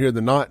more around here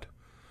than not.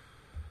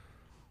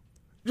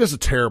 Just a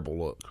terrible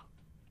look.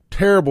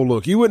 Terrible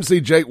look. You wouldn't see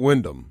Jake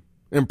Wyndham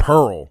in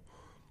Pearl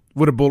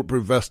with a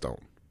bulletproof vest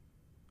on.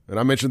 And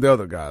I mentioned the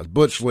other guys,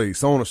 Butch Lee,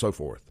 so on and so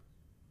forth.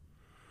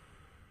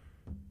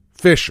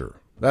 Fisher,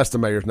 that's the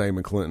mayor's name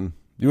in Clinton.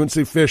 You wouldn't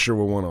see Fisher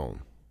with one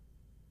on.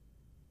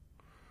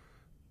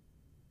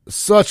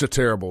 Such a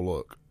terrible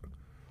look.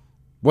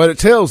 What it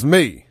tells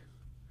me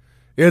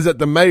is that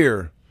the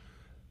mayor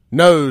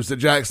knows that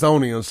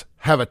Jacksonians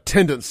have a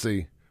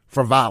tendency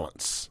for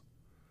violence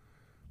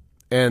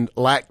and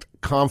lacked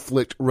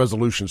conflict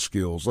resolution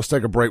skills. Let's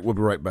take a break. We'll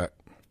be right back.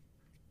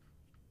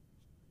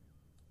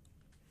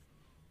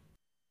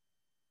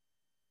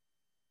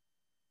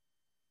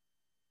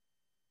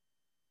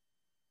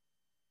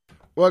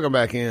 Welcome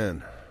back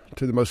in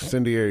to the most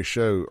incendiary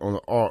show on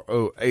the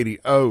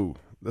RO80.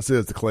 This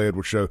is the Clay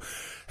Edwards Show.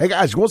 Hey,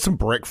 guys, you want some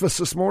breakfast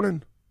this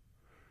morning?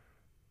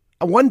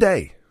 One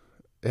day.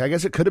 I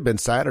guess it could have been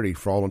Saturday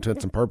for all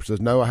intents and purposes.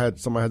 No,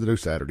 somebody had to do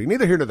Saturday.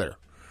 Neither here nor there.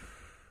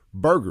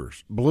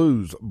 Burgers,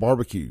 Blues,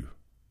 Barbecue.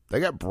 They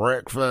got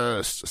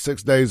breakfast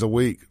 6 days a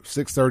week,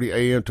 6:30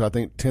 a.m. to I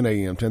think 10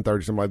 a.m.,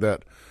 10:30, something like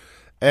that,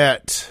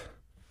 at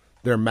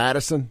their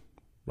Madison,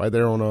 right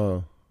there on,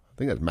 I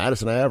think that's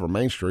Madison Ave or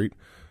Main Street.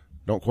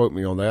 Don't quote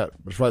me on that,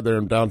 but it's right there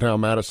in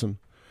downtown Madison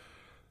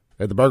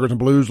at the Burgers and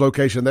Blues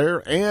location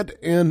there, and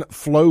in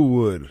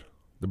Flowood,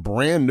 the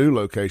brand new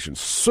location.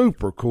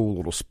 Super cool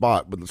little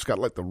spot, but it's got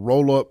like the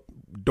roll-up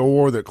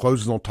door that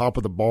closes on top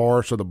of the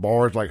bar, so the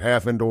bar is like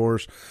half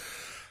indoors,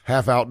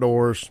 half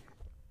outdoors.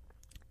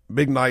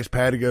 Big nice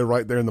patio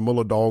right there in the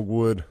middle of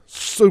Dogwood.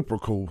 Super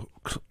cool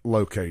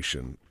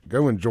location.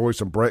 Go enjoy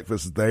some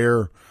breakfast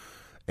there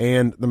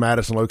and the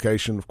Madison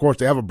location. Of course,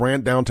 they have a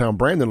downtown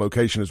Brandon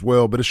location as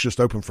well, but it's just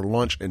open for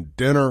lunch and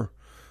dinner.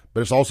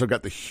 But it's also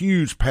got the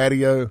huge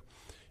patio.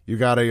 You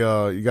got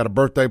a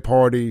birthday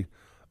party,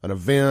 an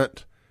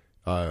event.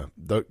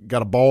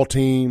 Got a ball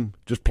team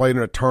just playing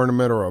in a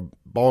tournament or a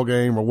ball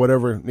game or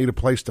whatever. Need a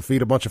place to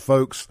feed a bunch of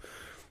folks.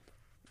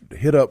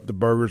 Hit up the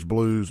Burgers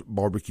Blues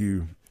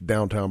Barbecue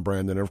downtown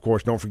Brandon. And of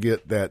course, don't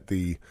forget that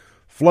the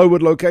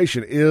Flowood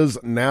location is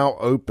now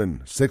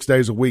open 6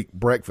 days a week.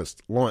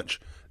 Breakfast, lunch,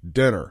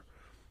 dinner.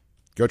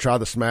 Go try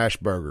the smash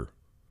burger.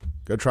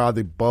 Go try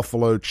the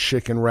buffalo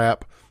chicken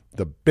wrap.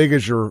 The big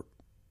as your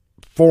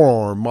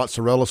forearm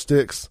mozzarella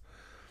sticks.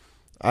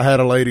 I had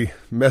a lady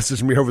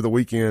message me over the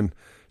weekend.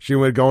 She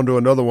had gone to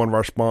another one of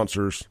our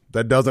sponsors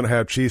that doesn't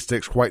have cheese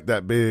sticks quite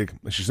that big.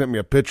 And she sent me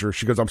a picture.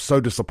 She goes, I'm so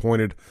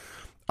disappointed.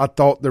 I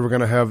thought they were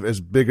going to have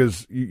as big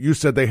as you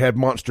said they had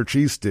monster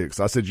cheese sticks.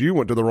 I said, you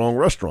went to the wrong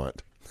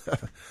restaurant.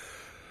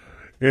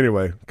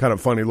 Anyway, kind of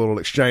funny little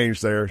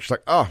exchange there. She's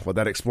like, oh, well,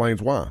 that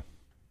explains why.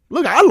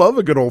 Look, I love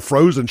a good old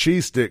frozen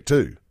cheese stick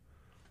too.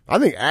 I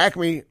think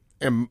Acme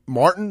and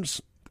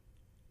Martin's,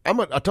 I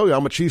told you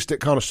I'm a cheese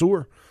stick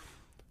connoisseur.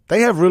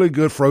 They have really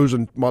good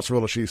frozen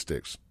mozzarella cheese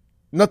sticks.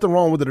 Nothing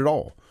wrong with it at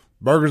all.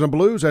 Burgers and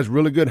Blues has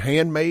really good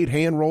handmade,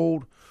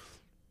 hand-rolled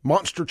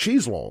monster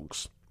cheese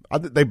logs.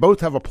 They both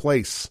have a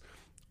place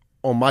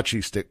on my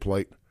cheese stick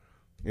plate.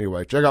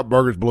 Anyway, check out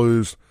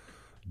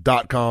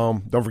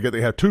burgersblues.com. Don't forget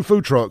they have 2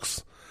 food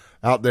trucks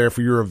out there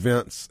for your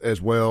events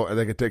as well, and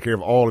they can take care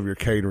of all of your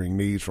catering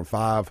needs from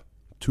 5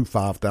 to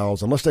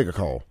 5,000. Let's take a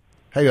call.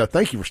 Hey,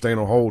 thank you for staying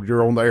on hold.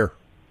 You're on the air.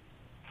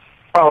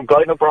 Oh,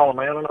 great. No problem,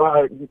 man. I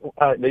know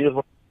how it is.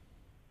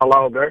 I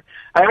love there.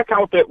 Hey, I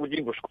caught that with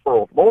you with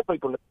squirrels. More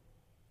people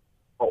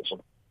awesome.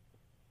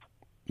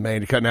 Man,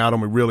 you're cutting out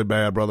on me really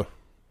bad, brother.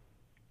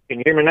 Can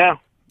you hear me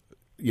now?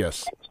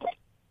 Yes.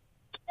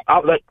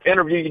 That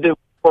interview you did with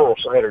squirrel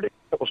Saturday,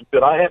 that was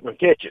good. I happened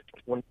to catch it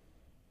when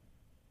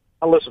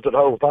I listened to the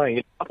whole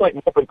thing. I think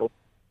more people.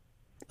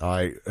 All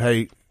right.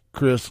 Hey,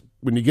 Chris,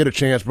 when you get a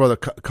chance, brother,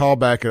 call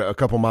back a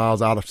couple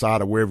miles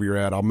outside of wherever you're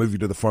at. I'll move you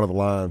to the front of the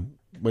line.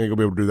 We ain't going to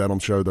be able to do that on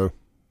the show, though.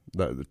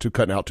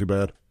 Cutting out too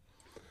bad.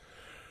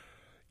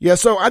 Yeah,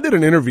 so I did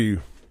an interview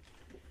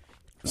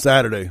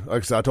Saturday.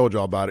 Like I said, I told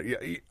y'all about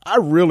it. I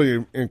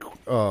really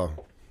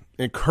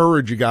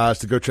encourage you guys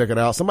to go check it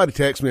out. Somebody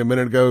texted me a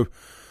minute ago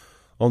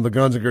on the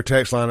Guns and Gear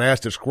text line and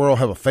asked if Squirrel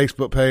have a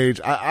Facebook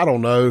page. I don't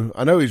know.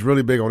 I know he's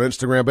really big on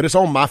Instagram, but it's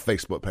on my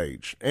Facebook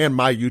page and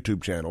my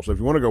YouTube channel. So if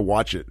you want to go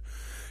watch it,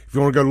 if you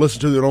want to go listen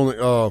to it, if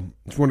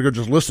you want to go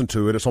just listen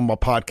to it, it's on my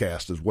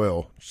podcast as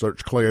well.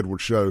 Search Clay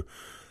Edwards Show.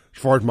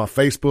 As far as my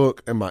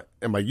Facebook and my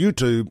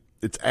YouTube,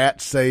 it's at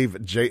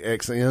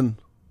SaveJXN.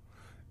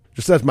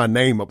 Just says my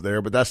name up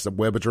there, but that's the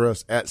web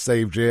address, at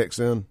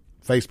SaveJXN,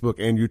 Facebook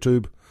and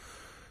YouTube.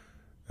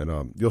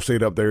 And you'll see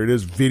it up there. It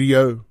is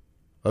video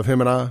of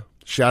him and I.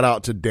 Shout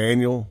out to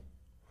Daniel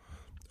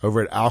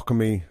over at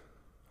Alchemy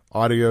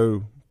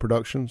Audio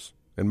Productions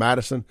in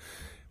Madison.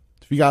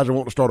 If you guys are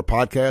wanting to start a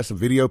podcast, a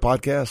video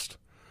podcast,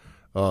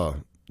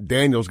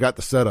 Daniel's got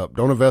the setup.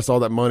 Don't invest all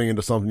that money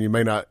into something you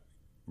may not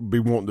be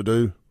wanting to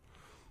do.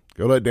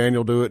 Go let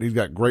Daniel do it. He's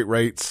got great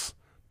rates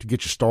to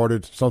get you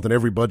started, something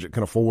every budget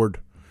can afford.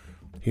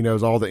 He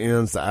knows all the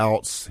ins, the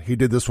outs. He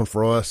did this one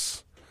for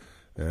us,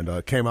 and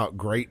it came out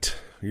great.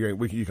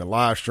 You can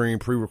live stream,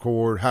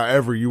 pre-record,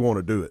 however you want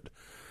to do it.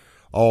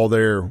 All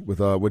there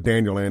with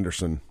Daniel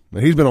Anderson.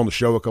 And he's been on the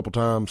show a couple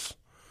times,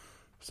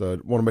 so I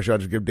want to make sure I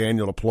just give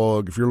Daniel a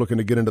plug. If you're looking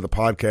to get into the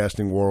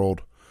podcasting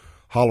world,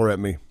 holler at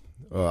me.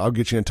 I'll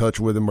get you in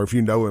touch with him, or if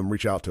you know him,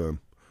 reach out to him.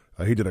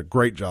 He did a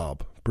great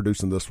job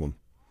producing this one.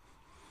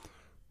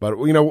 But,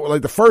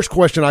 like the first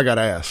question I got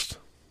asked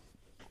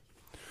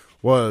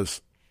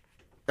was,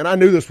 and I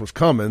knew this was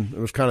coming. It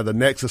was kind of the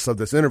nexus of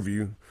this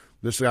interview.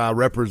 This guy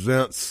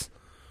represents,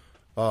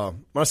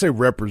 when I say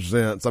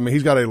represents, I mean,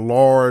 he's got a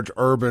large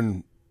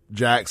urban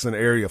Jackson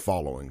area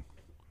following,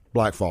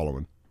 black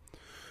following,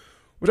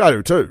 which I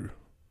do too.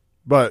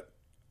 But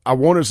I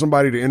wanted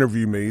somebody to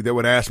interview me that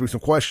would ask me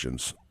some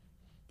questions,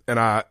 and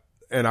I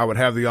would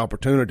have the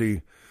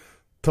opportunity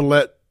to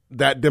let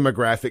that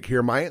demographic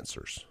hear my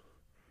answers.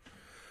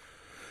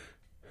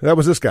 That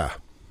was this guy.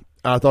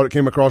 I thought it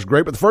came across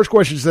great. But the first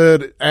question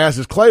asked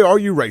is, Clay, are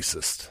you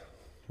racist?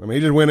 I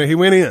mean, he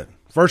went in.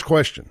 First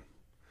question.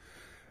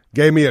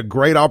 Gave me a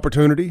great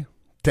opportunity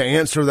to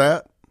answer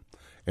that.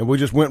 And we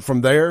just went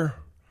from there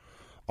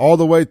all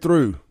the way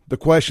through the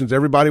questions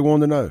everybody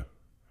wanted to know.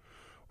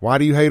 Why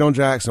do you hate on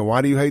Jackson?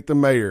 Why do you hate the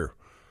mayor?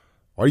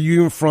 Are you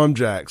even from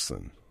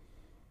Jackson?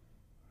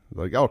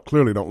 Like, y'all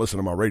clearly don't listen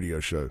to my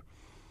radio show.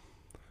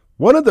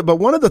 One of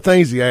the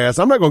things he asked,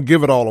 I'm not going to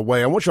give it all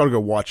away. I want y'all to go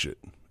watch it.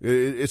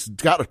 It's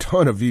got a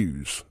ton of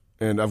views,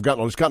 and it's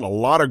gotten a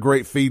lot of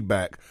great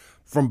feedback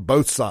from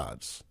both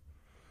sides.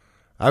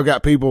 I've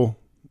got people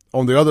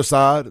on the other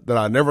side that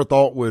I never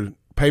thought would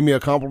pay me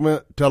a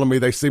compliment, telling me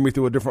they see me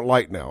through a different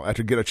light now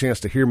after get a chance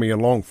to hear me in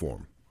long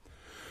form.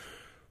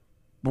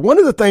 But one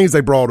of the things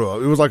they brought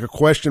up, it was like a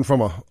question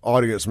from an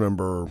audience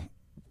member, or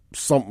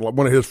something like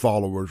one of his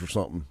followers or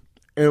something,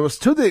 And it was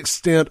to the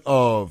extent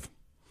of,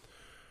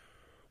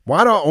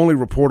 why do I only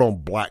report on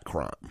black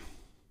crime?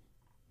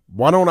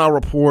 Why don't I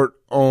report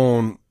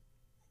on,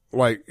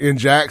 like, in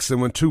Jackson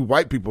when two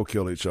white people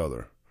kill each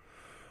other?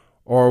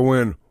 Or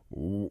when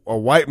a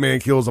white man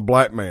kills a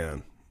black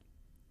man?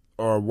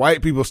 Or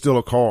white people steal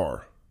a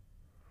car?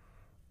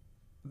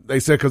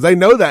 They said, because they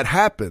know that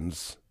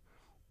happens,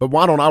 but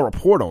why don't I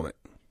report on it?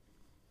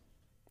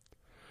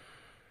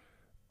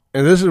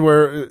 And this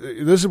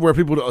is where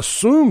people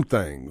assume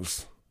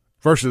things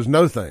versus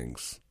know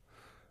things.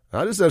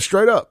 I just said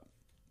straight up,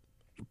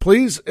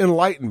 please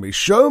enlighten me.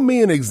 Show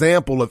me an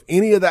example of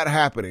any of that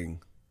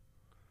happening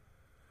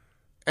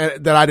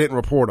and that I didn't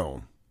report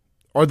on,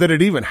 or that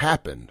it even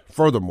happened.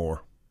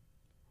 Furthermore,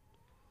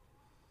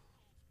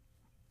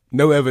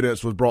 no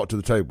evidence was brought to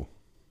the table.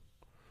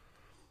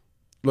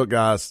 Look,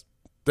 guys,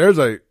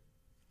 I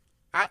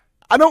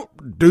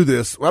don't do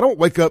this. I don't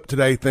wake up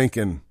today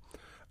thinking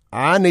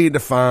I need to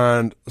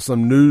find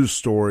some news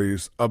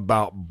stories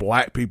about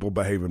black people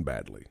behaving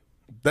badly.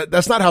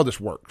 That's not how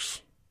this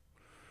works.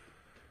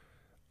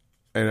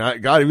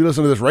 And God, if you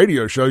listen to this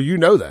radio show, you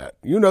know that.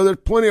 You know there's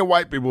plenty of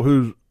white people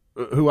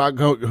who I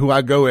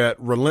go at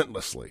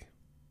relentlessly.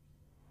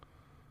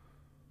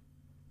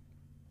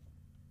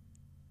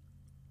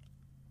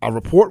 I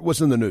report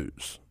what's in the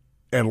news.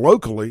 And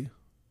locally,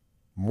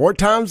 more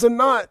times than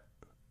not,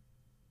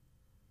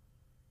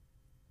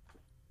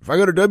 if I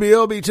go to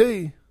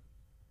WLBT,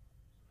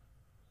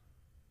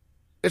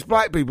 it's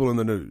black people in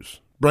the news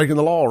breaking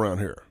the law around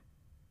here,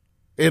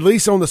 at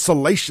least on the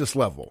salacious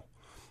level,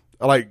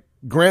 like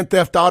Grand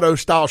Theft Auto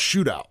style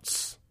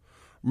shootouts,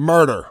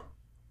 murder.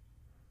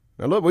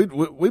 Now look,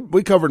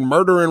 we covered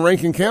murder in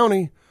Rankin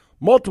County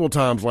multiple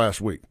times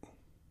last week.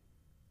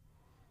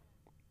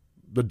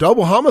 The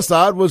double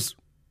homicide was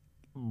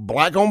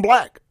black on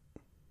black.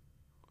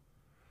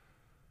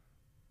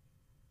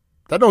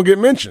 That don't get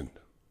mentioned.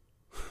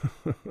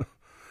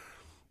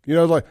 You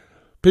know, like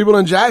people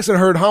in Jackson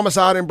heard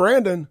homicide in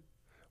Brandon.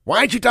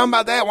 Why ain't you talking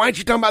about that? Why ain't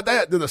you talking about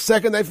that? Then the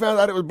second they found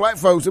out it was black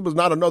folks, it was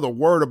not another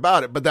word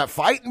about it. But that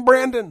fight in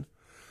Brandon,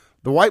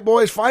 the white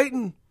boys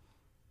fighting,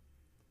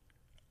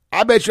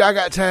 I bet you I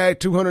got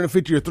tagged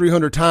 250 or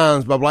 300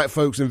 times by black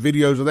folks in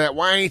videos of that.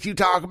 Why ain't you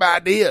talking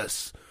about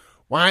this?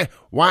 Why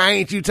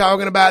ain't you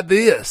talking about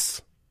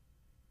this?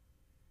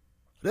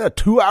 I did a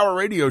 2-hour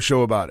radio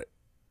show about it.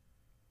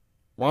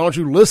 Why don't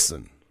you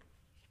listen?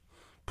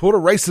 Pull the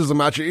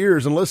racism out your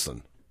ears and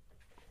listen.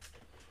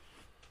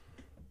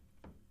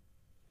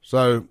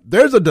 So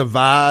there's a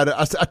divide.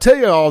 I tell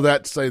you all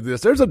that to say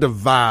this. There's a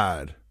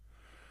divide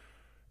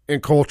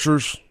in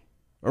cultures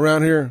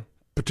around here,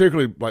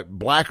 particularly like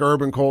black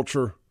urban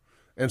culture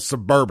and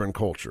suburban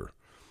culture.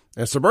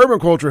 And suburban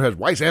culture has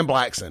whites and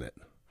blacks in it.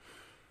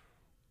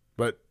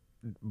 But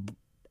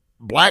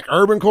black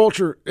urban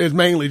culture is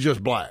mainly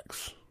just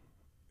blacks.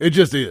 It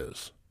just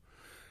is.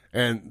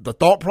 And the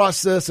thought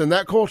process in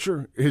that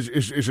culture is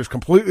just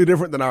completely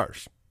different than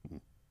ours.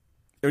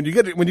 And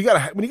when you got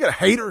a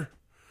hater,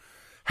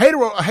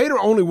 a hater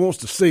only wants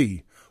to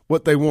see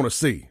what they want to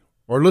see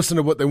or listen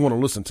to what they want to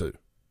listen to.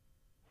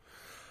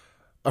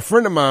 A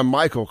friend of mine,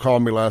 Michael,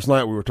 called me last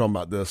night. We were talking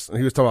about this, and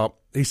he was talking about,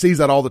 he sees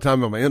that all the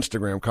time in my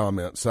Instagram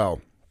comments. So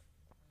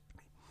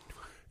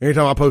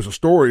anytime I post a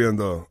story and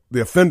the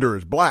offender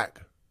is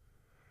black,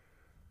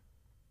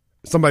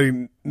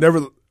 somebody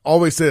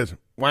always says,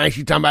 why ain't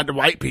you talking about the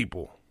white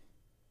people?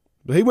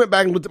 But he went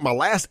back and looked at my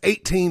last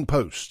 18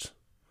 posts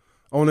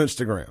on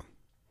Instagram.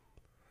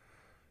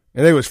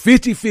 And it was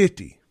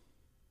 50-50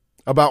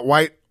 about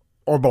white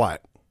or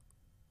black.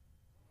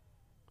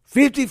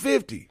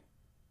 50-50.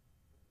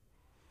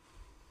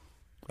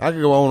 I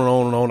could go on and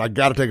on and on. I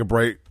got to take a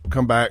break,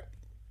 come back,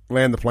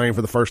 land the plane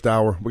for the first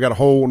hour. We got a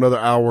whole another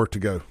hour to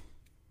go.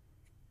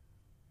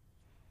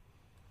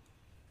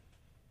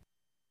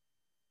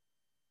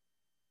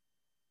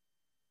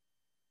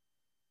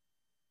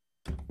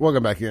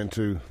 Welcome back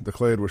into the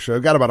Clay Edwards Show.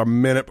 Got about a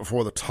minute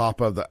before the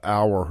top of the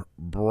hour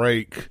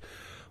break.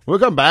 When we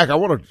come back, I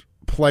want to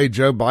play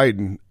Joe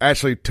Biden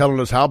actually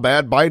telling us how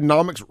bad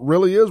Bidenomics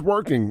really is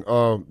working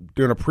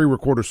during a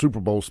pre-recorded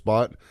Super Bowl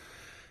spot.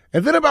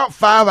 And then about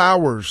 5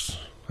 hours,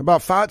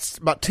 about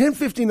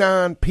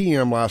 10:59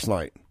 p.m. last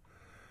night.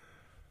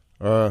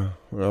 I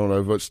don't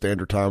know what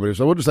standard time it is.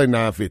 So we'll just say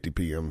 9:50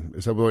 p.m.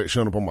 It's the way it's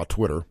showing up on my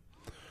Twitter.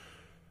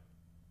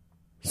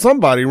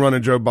 Somebody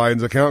running Joe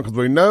Biden's account, because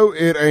we know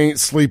it ain't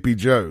Sleepy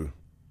Joe,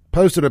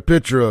 posted a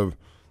picture of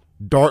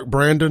Dark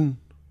Brandon,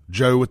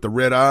 Joe with the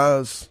red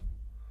eyes.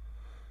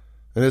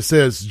 And it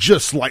says,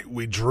 just like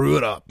we drew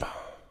it up.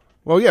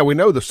 Well, yeah, we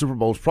know the Super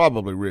Bowl's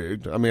probably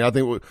rigged. I mean, I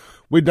think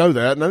we know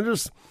that. And I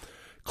just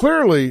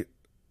clearly,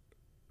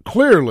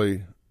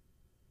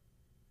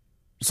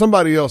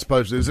 somebody else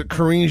posted. Is it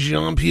Karine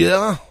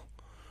Jean-Pierre?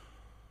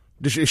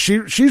 She's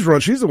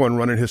the one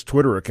running his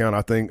Twitter account,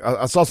 I think.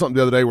 I saw something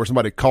the other day where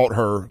somebody caught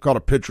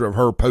a picture of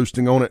her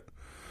posting on it.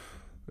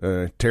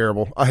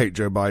 Terrible. I hate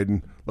Joe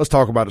Biden. Let's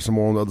talk about it some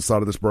more on the other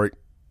side of this break.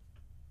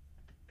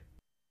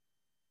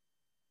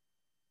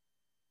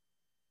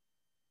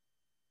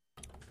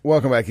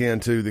 Welcome back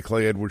into the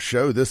Clay Edwards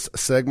Show. This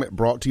segment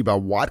brought to you by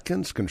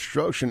Watkins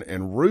Construction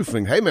and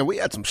Roofing. Hey, man, we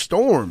had some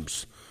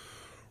storms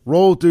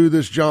roll through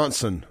this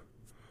Johnson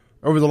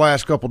over the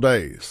last couple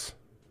days.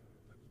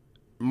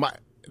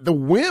 The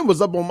wind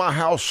was up on my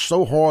house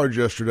so hard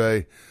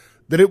yesterday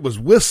that it was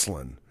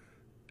whistling,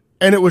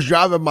 and it was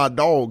driving my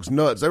dogs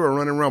nuts. They were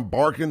running around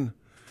barking,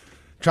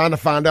 trying to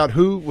find out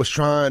who was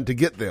trying to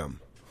get them.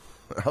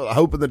 I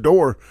opened the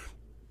door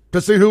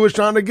to see who was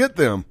trying to get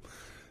them.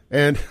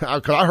 And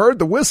I heard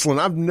the whistling.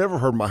 I've never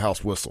heard my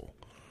house whistle.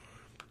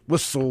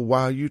 Whistle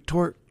while you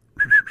twerk.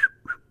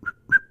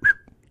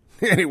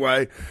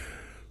 Anyway,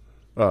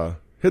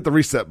 hit the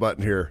reset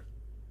button here.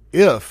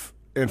 If,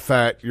 in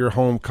fact, your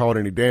home caught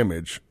any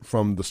damage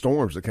from the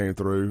storms that came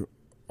through,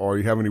 or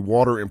you have any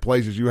water in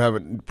places you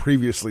haven't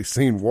previously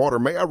seen water,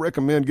 may I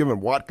recommend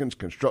giving Watkins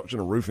Construction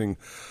and Roofing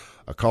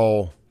a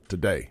call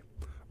today.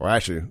 Or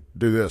actually,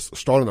 do this.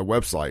 Start on the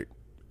website.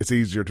 It's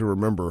easier to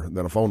remember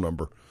than a phone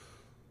number.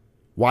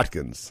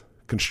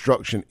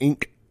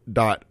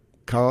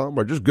 WatkinsConstructionInc.com,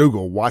 or just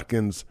Google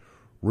Watkins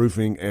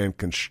Roofing and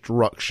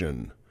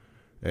Construction,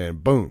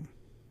 and boom,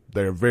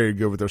 they're very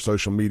good with their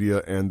social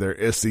media and their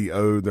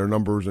SEO. Their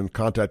numbers and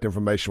contact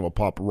information will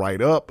pop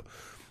right up.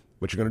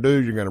 What you're going to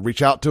do, you're going to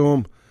reach out to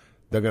them.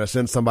 They're going to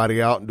send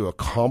somebody out and do a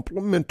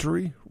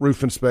complimentary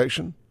roof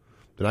inspection.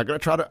 They're not going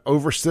to try to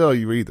oversell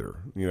you either.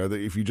 You know,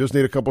 if you just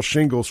need a couple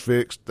shingles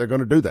fixed, they're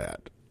going to do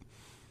that.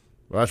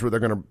 Well, that's what they're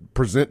going to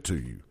present to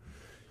you.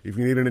 If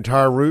you need an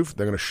entire roof,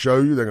 they're going to show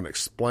you. They're going to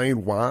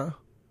explain why.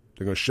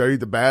 They're going to show you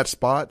the bad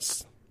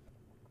spots,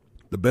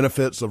 the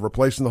benefits of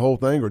replacing the whole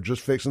thing or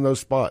just fixing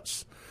those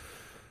spots.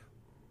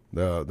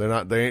 They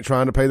ain't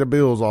trying to pay their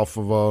bills off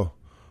of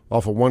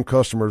one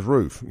customer's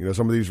roof. You know,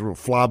 some of these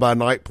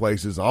fly-by-night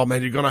places, oh,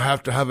 man, you're going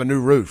to have a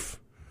new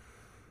roof.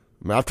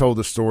 I mean, I've told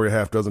this story a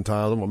half dozen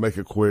times. I'm going to make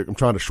it quick. I'm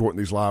trying to shorten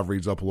these live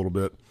reads up a little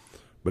bit.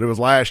 But it was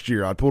last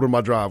year. I pulled in my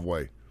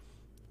driveway. A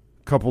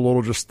couple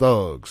little just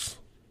thugs.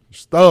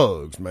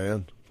 Thugs,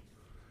 man.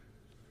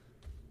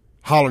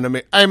 Hollering at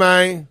me, hey,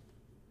 man.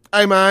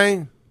 Hey,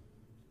 man.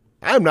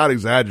 I'm not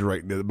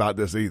exaggerating about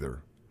this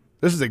either.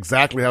 This is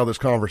exactly how this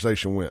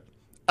conversation went.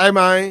 Hey,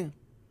 man.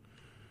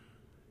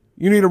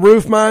 You need a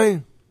roof,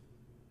 man?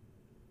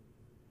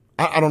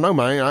 I don't know,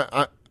 man.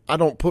 I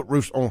don't put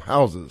roofs on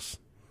houses.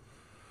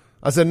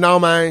 I said,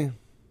 no, man.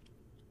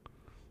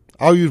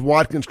 I'll use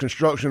Watkins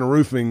Construction and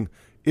Roofing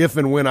if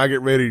and when I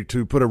get ready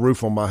to put a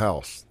roof on my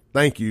house.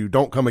 Thank you.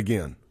 Don't come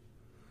again.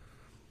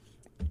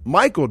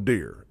 Michael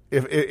Deere,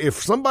 if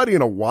somebody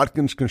in a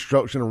Watkins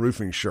Construction and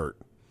Roofing shirt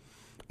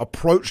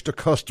approached a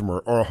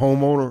customer or a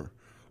homeowner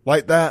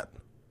like that,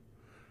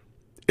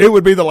 it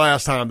would be the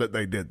last time that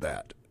they did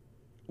that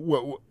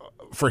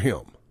for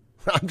him.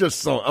 I'm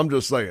just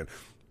saying.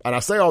 And I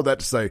say all that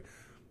to say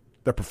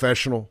they're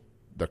professional,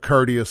 they're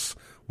courteous.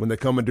 When they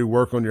come and do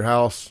work on your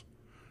house,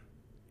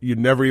 you'd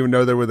never even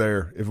know they were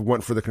there if it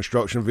wasn't for the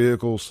construction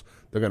vehicles.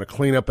 They're going to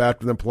clean up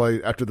after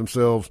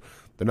themselves.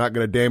 They're not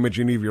going to damage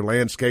any of your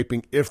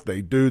landscaping. If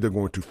they do, they're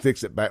going to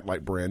fix it back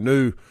like brand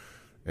new.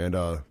 And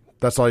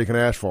that's all you can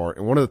ask for.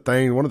 And one of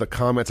the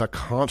comments I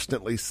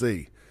constantly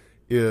see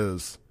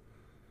is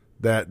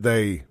that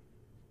they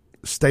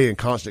stay in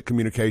constant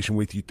communication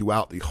with you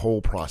throughout the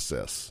whole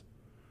process.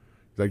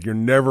 Like you're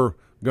never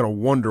going to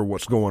wonder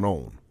what's going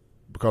on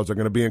because they're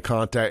going to be in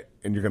contact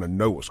and you're going to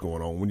know what's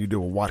going on when you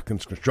do a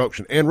Watkins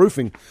Construction and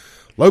Roofing,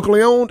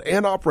 locally owned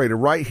and operated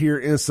right here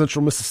in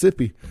Central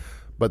Mississippi.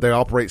 But they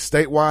operate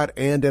statewide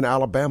and in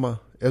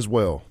Alabama as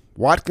well.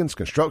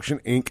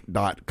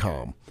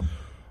 WatkinsConstructionInc.com.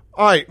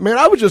 All right, man,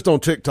 I was just on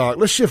TikTok.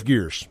 Let's shift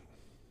gears.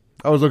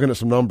 I was looking at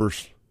some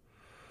numbers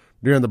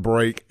during the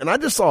break, and I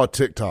just saw a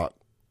TikTok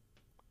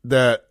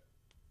that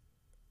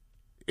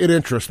it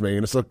interests me,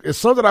 and it's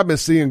something I've been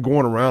seeing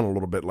going around a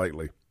little bit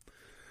lately.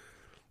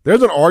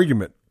 There's an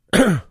argument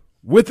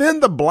within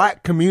the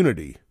black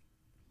community.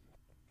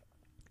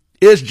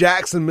 Is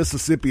Jackson,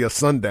 Mississippi a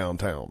sundown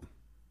town?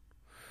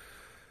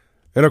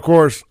 And, of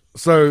course,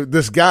 so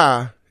this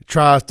guy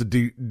tries to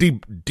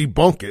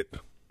debunk it,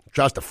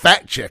 tries to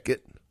fact-check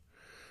it.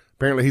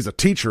 Apparently he's a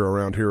teacher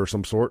around here of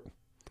some sort.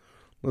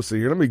 Let's see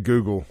here. Let me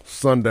Google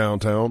sundown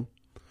town.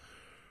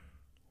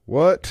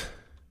 What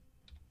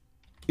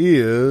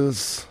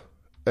is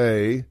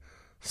a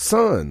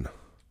sun?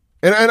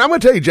 And I'm going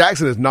to tell you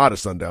Jackson is not a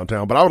sundown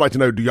town, but I would like to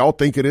know, do y'all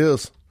think it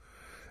is?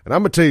 And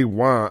I'm going to tell you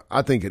why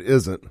I think it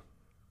isn't.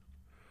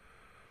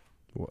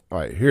 All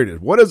right, here it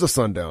is. What is a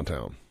sundown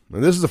town?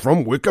 And this is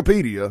from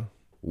Wikipedia.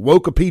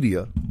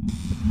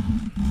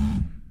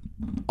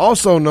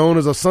 Also known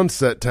as a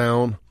sunset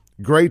town,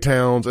 gray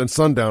towns, and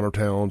sundowner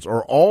towns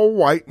are all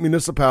white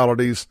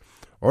municipalities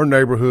or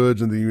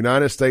neighborhoods in the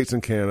United States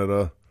and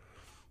Canada.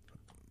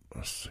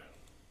 Let's see.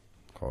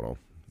 Hold on.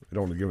 They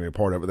don't want to give me a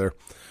part of it there.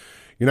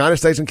 United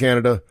States and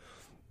Canada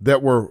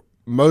that were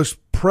most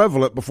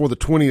prevalent before the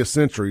 20th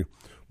century,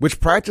 which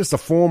practiced a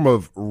form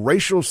of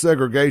racial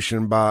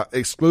segregation by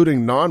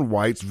excluding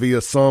non-whites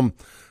via some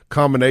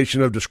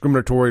combination of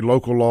discriminatory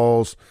local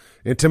laws,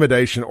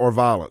 intimidation, or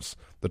violence.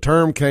 The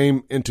term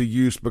came into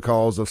use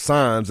because of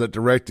signs that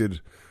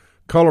directed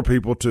colored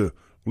people to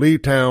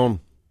leave town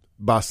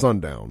by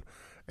sundown.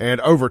 And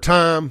over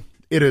time,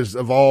 it has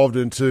evolved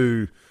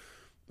into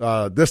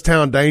this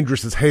town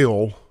dangerous as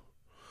hell.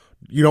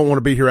 You don't want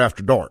to be here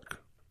after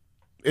dark.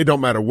 It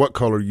don't matter what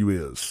color you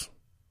is.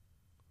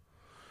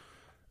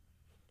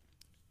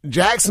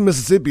 Jackson,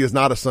 Mississippi is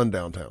not a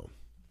sundown town.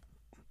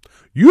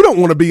 You don't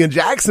want to be in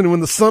Jackson when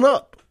the sun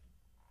up.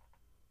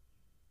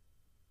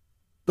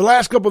 The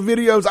last couple of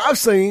videos I've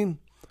seen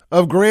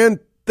of Grand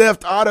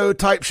Theft Auto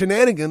type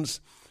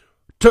shenanigans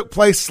took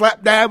place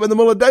slap dab in the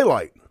middle of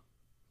daylight.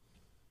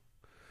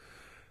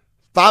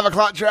 5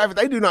 o'clock traffic,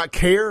 they do not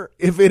care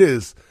if it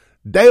is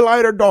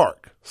daylight or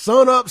dark,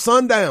 sun up,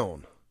 sun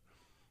down.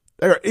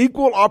 They are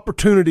equal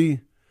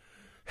opportunity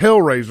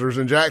hellraisers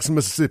in Jackson,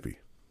 Mississippi.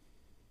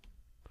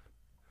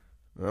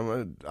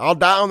 I'll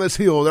die on this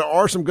hill. There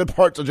are some good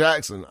parts of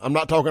Jackson. I'm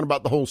not talking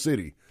about the whole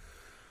city.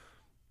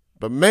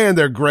 But man,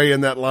 they're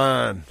graying that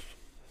line.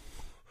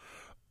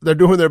 They're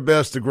doing their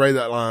best to gray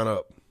that line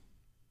up.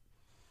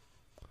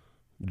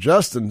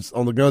 Justin's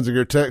on the Guns and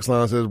Gear text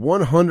line says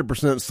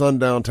 100%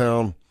 sundown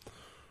town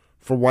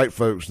for white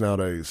folks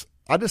nowadays.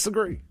 I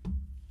disagree.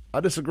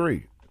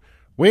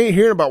 We ain't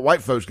hearing about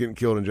white folks getting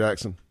killed in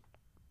Jackson.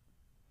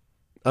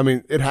 I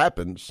mean, it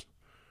happens.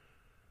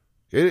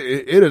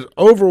 It is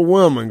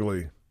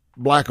overwhelmingly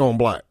black on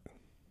black.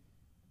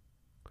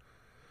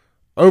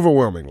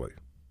 Overwhelmingly.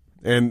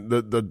 And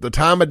the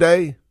time of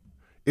day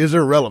is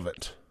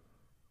irrelevant.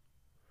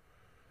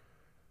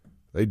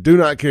 They do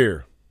not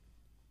care.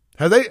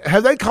 Have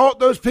they caught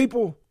those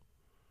people?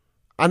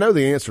 I know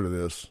the answer to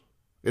this.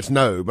 It's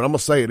no, but I'm going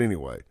to say it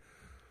anyway.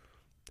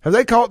 Have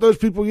they caught those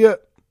people yet?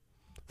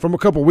 From a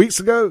couple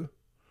weeks ago,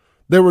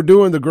 they were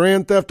doing the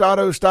Grand Theft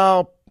Auto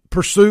style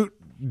pursuit,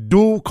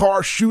 dual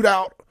car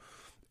shootout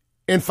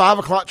in 5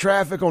 o'clock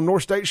traffic on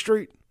North State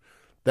Street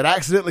that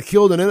accidentally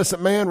killed an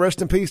innocent man.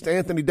 Rest in peace to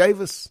Anthony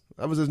Davis.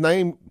 That was his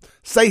name.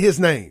 Say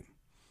his name.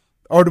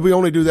 Or do we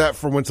only do that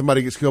for when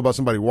somebody gets killed by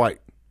somebody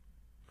white?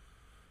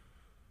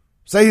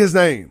 Say his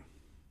name.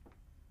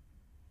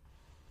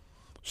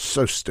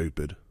 So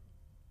stupid.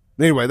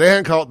 Anyway, they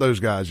hadn't caught those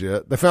guys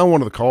yet. They found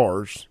one of the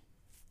cars.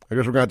 I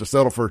guess we're going to have to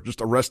settle for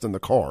just arresting the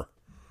car.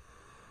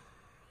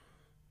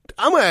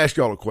 I'm going to ask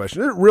y'all a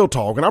question. It's real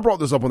talk, and I brought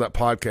this up on that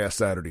podcast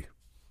Saturday.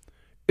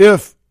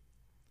 If,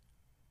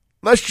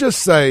 let's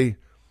just say,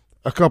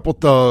 a couple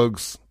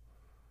thugs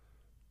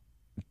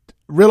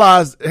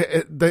realize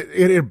that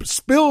it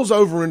spills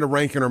over into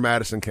Rankin or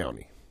Madison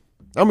County.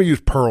 I'm going to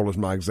use Pearl as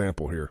my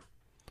example here.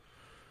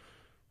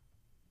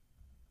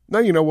 Now,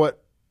 you know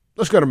what?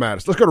 Let's go to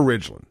Madison. Let's go to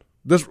Ridgeland.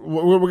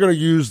 We're going to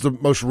use the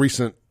most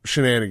recent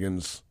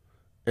shenanigans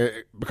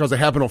because they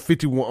happened on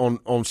 51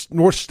 on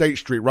North State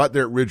Street, right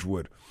there at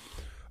Ridgewood,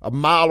 a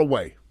mile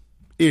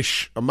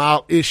ish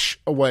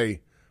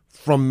away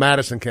from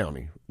Madison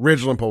County,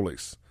 Ridgeland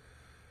police.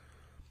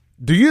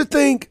 Do you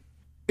think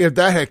if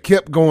that had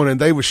kept going and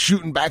they were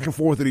shooting back and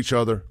forth at each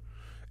other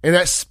and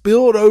that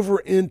spilled over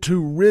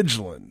into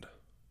Ridgeland,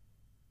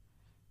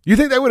 you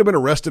think they would have been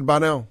arrested by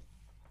now?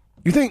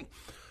 You think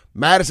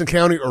Madison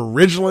County or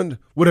Ridgeland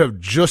would have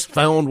just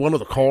found one of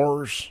the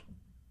cars?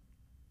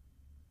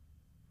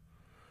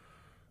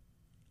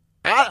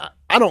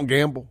 I don't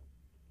gamble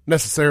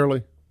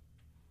necessarily.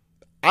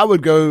 I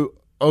would go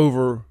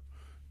over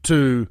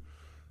to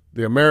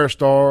the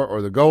Ameristar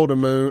or the Golden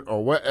Moon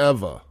or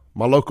whatever,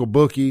 my local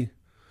bookie.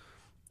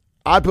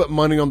 I'd put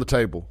money on the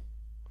table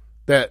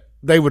that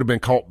they would have been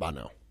caught by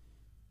now.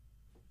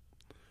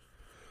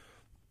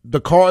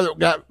 The car that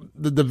got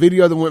the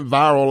video that went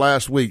viral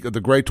last week of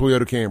the gray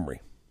Toyota Camry,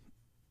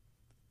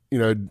 you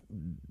know,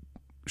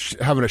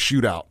 having a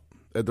shootout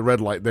at the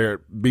red light there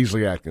at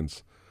Beasley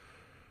Atkins.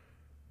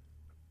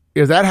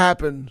 If that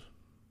happened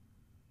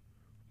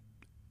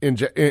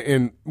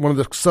in one of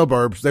the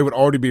suburbs, they would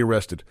already be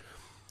arrested.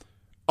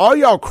 All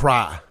y'all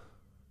cry.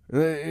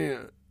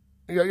 Y'all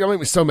make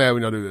me so mad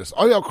when y'all do this.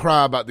 All y'all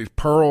cry about these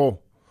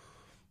Pearl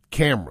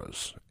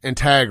cameras and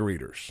tag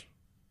readers.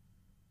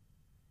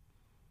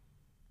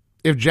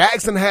 If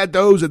Jackson had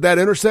those at that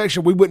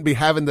intersection, we wouldn't be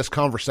having this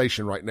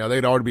conversation right now.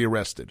 They'd already be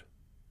arrested.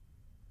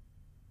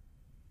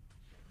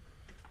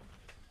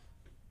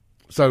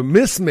 So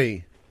miss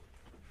me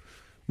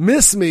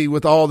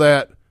with all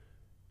that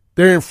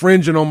they're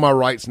infringing on my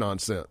rights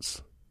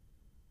nonsense.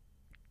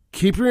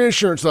 Keep your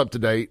insurance up to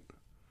date.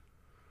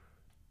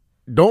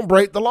 Don't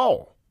break the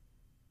law.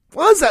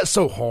 Why is that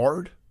so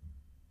hard?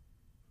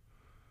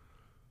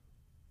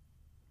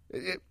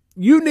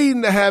 You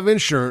needing to have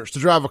insurance to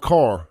drive a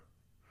car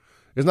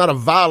is not a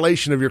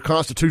violation of your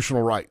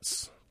constitutional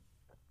rights.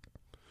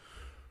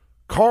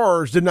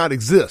 Cars did not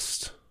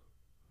exist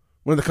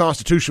when the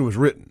Constitution was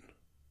written.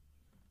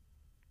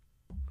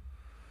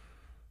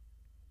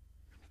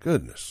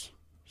 Goodness.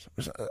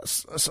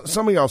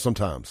 Some of y'all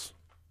sometimes.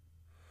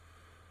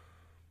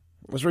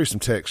 Let's read some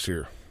text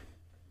here.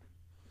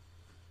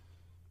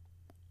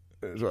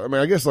 I mean,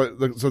 I guess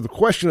the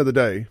question of the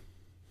day,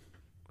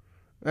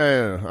 I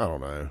don't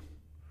know.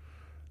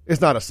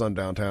 It's not a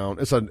sundown town.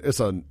 It's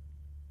a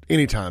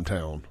Anytime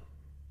Town.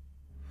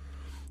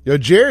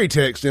 Jerry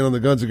texted in on the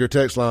Guns and Gear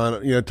text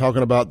line,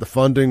 talking about the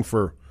funding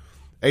for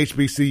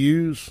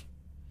HBCUs.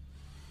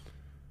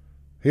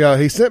 Yeah,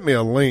 he sent me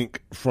a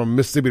link from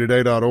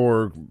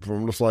MississippiToday.org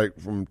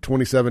from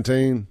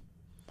 2017.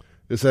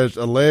 It says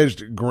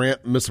alleged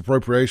grant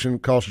misappropriation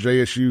cost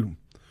JSU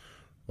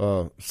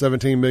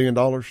 $17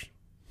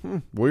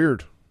 million.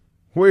 Weird.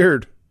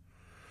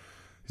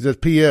 He says,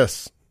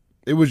 P.S.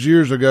 It was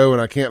years ago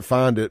and I can't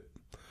find it,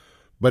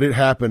 but it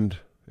happened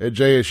at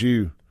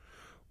JSU.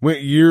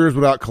 Went years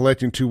without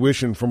collecting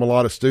tuition from a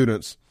lot of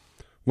students.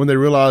 When they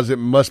realized it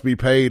must be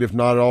paid, if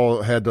not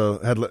all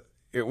when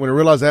they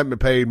realized it hadn't been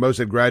paid, most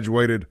had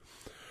graduated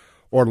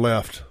or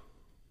left.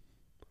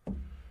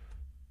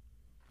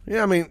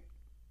 Yeah, I mean,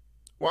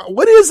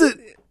 what is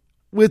it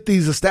with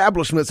these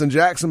establishments in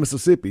Jackson,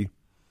 Mississippi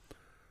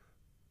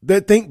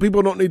that think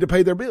people don't need to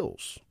pay their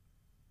bills?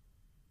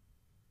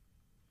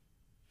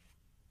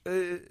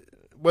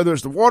 Whether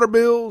it's the water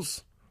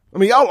bills. I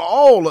mean, y'all are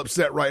all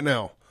upset right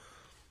now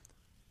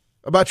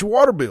about your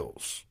water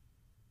bills.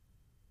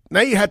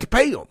 Now you have to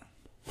pay them.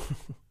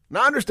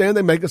 Now I understand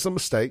they're making some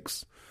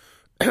mistakes.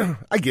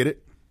 I get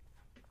it.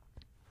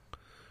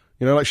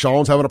 Like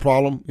Sean's having a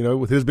problem,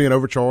 with his being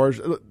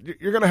overcharged.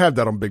 You're going to have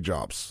that on big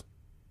jobs.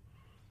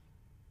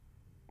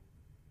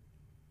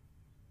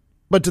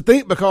 But to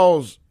think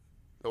because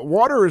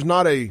water is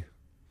not a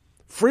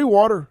free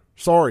water,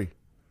 sorry.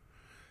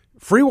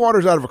 Free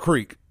water's out of a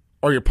creek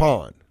or your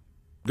pond.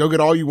 Go get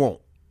all you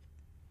want.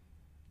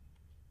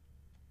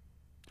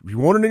 If you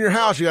want it in your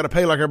house, you got to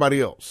pay like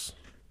everybody else.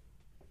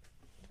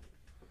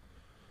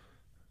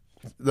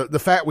 The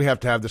fact we have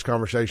to have this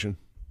conversation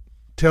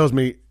tells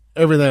me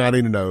everything I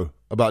need to know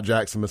about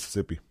Jackson,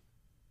 Mississippi.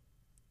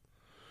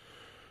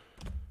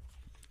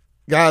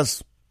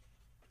 Guys,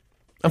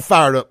 I'm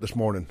fired up this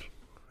morning.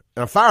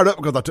 And I'm fired up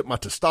because I took my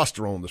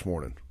testosterone this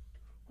morning.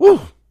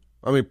 Woo!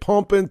 I mean,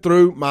 pumping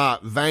through my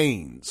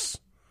veins.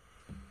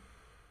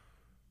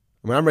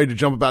 I mean, I'm ready to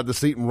jump about the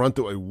seat and run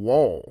through a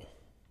wall.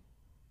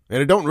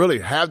 And it don't really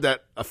have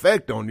that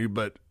effect on you,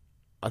 but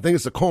I think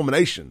it's a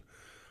culmination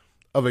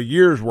of a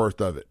year's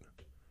worth of it.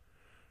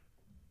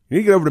 You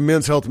need to get over to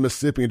Men's Health of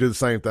Mississippi and do the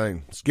same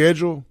thing.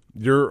 Schedule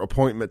your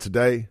appointment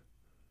today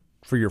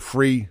for your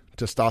free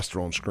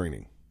testosterone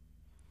screening.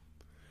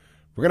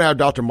 We're going to have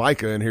Dr.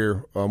 Micah in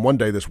here one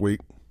day this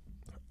week.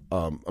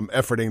 I'm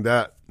efforting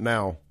that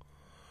now.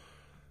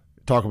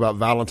 Talk about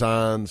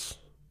Valentine's.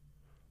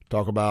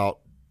 Talk about,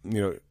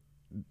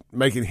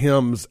 making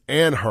hims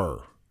and her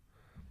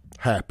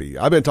happy.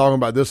 I've been talking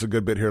about this a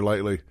good bit here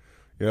lately.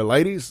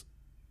 Ladies,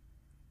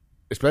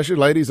 especially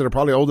ladies that are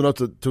probably old enough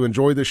to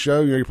enjoy this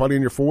show, you're probably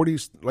in your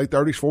 40s, late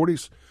 30s,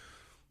 40s,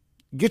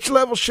 get your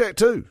levels checked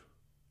too.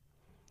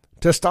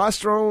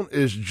 Testosterone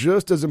is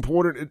just as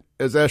important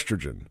as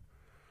estrogen.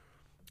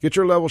 Get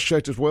your levels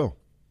checked as well.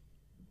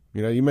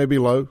 You may be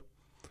low.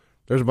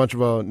 There's a bunch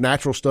of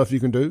natural stuff you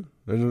can do.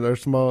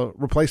 There's some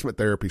replacement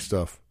therapy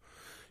stuff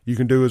you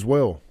can do as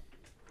well.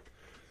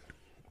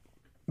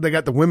 They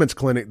got the women's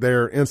clinic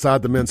there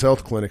inside the men's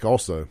health clinic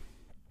also.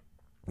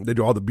 They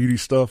do all the beauty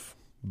stuff,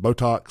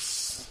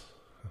 Botox,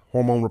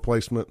 hormone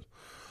replacement,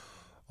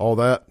 all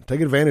that. Take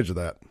advantage of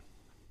that.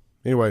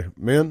 Anyway,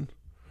 men,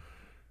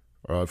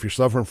 if you're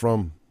suffering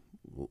from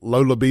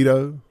low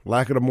libido,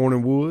 lack of the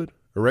morning wood,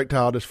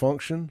 erectile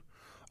dysfunction,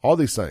 all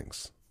these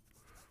things,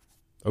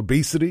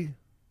 obesity,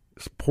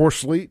 poor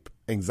sleep,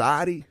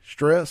 anxiety,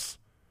 stress,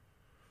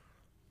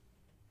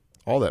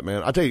 all that,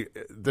 man. I tell you,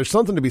 there's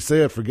something to be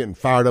said for getting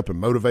fired up and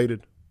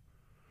motivated.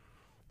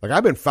 Like,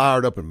 I've been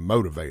fired up and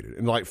motivated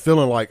and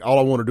feeling like all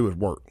I want to do is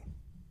work.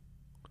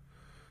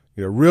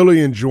 Really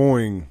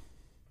enjoying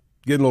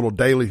getting little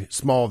daily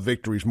small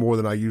victories more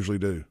than I usually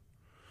do.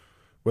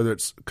 Whether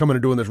it's coming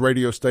and doing this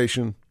radio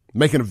station,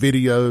 making a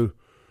video,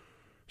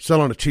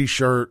 selling a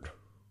T-shirt,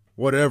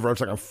 whatever.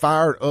 It's like I'm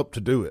fired up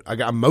to do it. I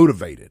got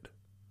motivated.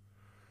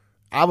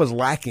 I was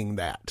lacking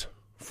that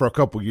for a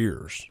couple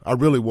years. I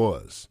really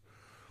was.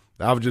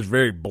 I was just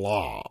very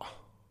blah.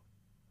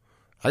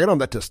 I got on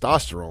that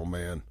testosterone,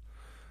 man.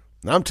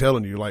 And I'm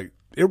telling you,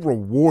 it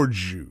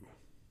rewards you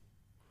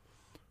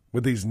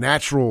with these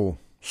natural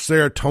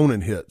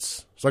serotonin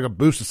hits. It's like a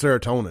boost of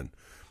serotonin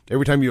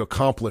every time you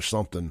accomplish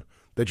something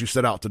that you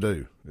set out to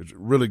do. It's a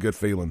really good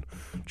feeling.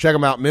 Check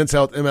them out,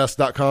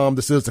 menshealthms.com.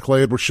 This is the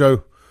Clay Edwards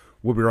Show.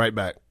 We'll be right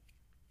back.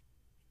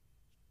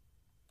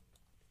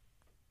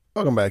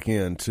 Welcome back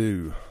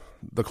into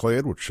the Clay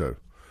Edwards Show.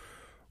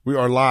 We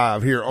are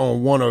live here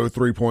on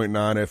 103.9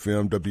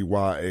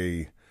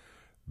 FM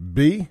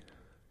WYAB.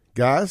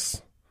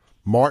 Guys,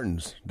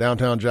 Martin's,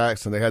 downtown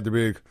Jackson, they had the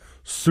big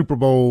Super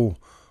Bowl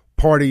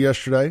party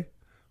yesterday.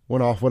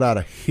 Went off without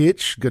a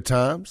hitch. Good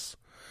times.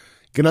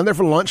 Getting on there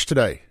for lunch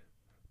today.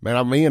 Man,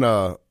 I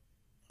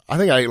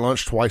think I ate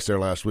lunch twice there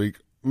last week.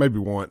 Maybe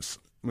once.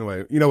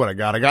 Anyway, you know what I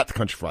got? I got the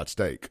country fried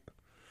steak.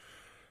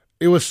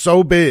 It was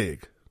so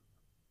big.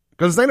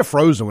 Because it ain't a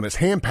frozen one. It's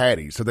hand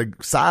patties. So the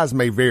size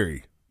may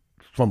vary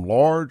from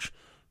large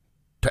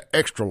to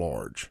extra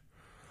large.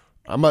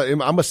 It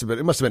must have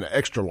been an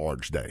extra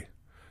large day.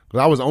 'Cause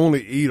I was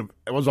only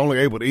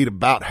able to eat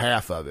about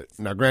half of it.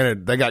 Now,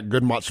 granted, they got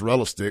good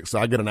mozzarella sticks, so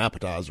I get an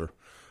appetizer.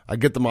 I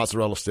get the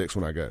mozzarella sticks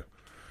when I go.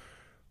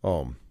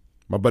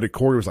 My buddy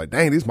Corey was like,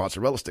 dang, these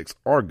mozzarella sticks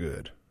are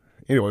good.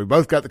 Anyway, we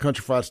both got the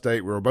country fried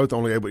steak. We were both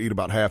only able to eat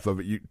about half of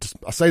it.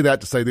 I say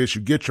that to say this.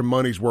 You get your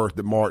money's worth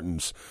at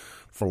Martin's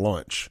for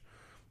lunch.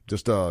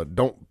 Just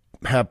don't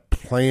have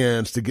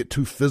plans to get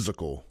too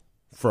physical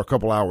for a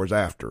couple hours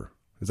after.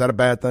 Is that a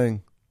bad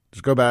thing?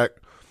 Just go back.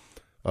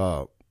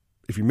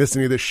 If you miss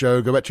any of this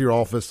show, go back to your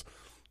office.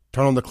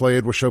 Turn on the Clay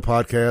Edwards Show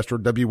podcast or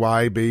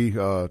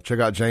WYAB. Check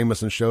out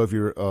Jameson's show if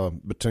you're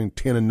between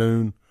 10 and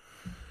noon.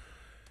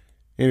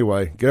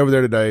 Anyway, get over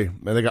there today.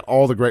 Man, they got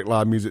all the great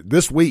live music.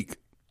 This week,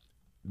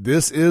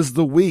 this is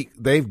the week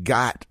they've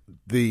got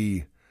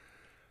the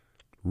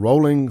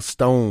Rolling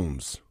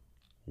Stones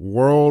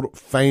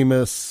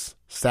world-famous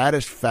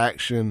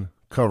Satisfaction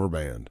cover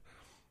band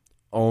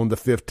on the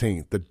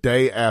 15th, the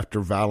day after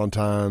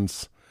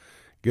Valentine's.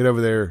 Get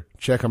over there,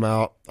 check them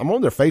out. I'm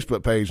on their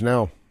Facebook page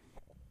now.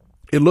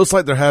 It looks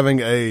like they're having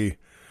a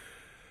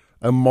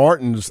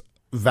Martin's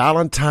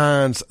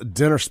Valentine's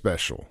dinner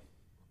special.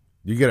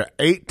 You get an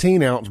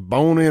 18-ounce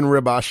bone-in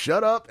ribeye.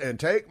 Shut up and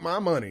take my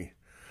money.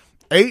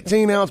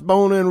 18-ounce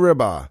bone-in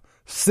ribeye,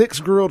 6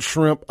 grilled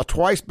shrimp, a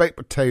twice-baked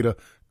potato,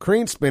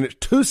 creamed spinach,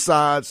 2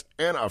 sides,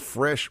 and a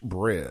fresh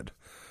bread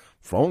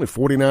for only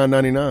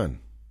 $49.99.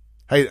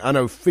 Hey, I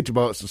know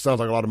 $50, it sounds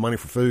like a lot of money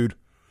for food.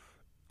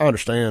 I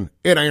understand.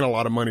 It ain't a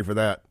lot of money for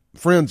that.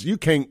 Friends, you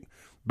can't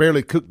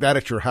barely cook that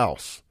at your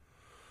house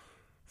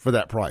for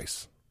that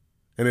price.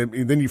 And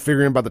then you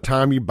figure in by the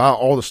time you buy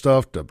all the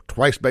stuff to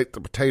twice bake the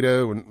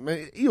potato,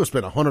 and you'll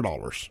spend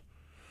 $100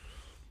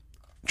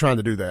 trying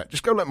to do that.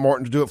 Just go let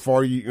Martin's do it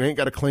for you. You ain't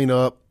got to clean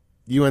up.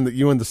 You and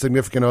the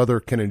significant other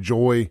can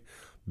enjoy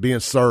being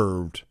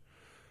served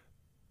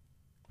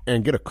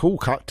and get a cool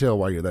cocktail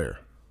while you're there.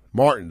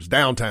 Martin's,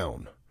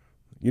 downtown.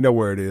 You know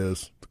where it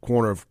is. The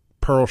corner of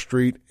Pearl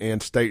Street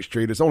and State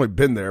Street. It's only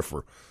been there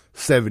for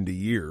 70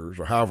 years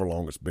or however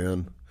long it's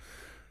been.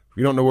 If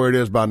you don't know where it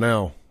is by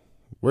now,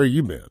 where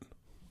you been?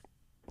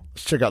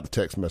 Let's check out the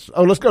text message.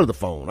 Oh, let's go to the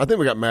phone. I think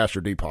we got Master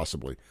D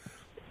possibly.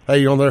 Hey,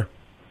 you on there?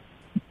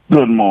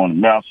 Good morning,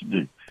 Master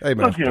D. Hey,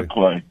 Master D. Look here,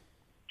 Clay.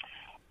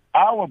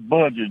 Our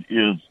budget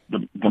is,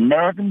 the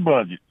American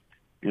budget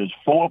is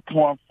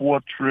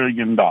 $4.4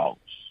 trillion.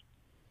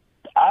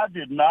 I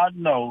did not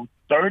know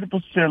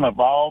 30% of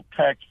all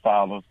tax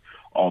filers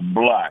are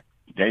black.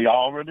 They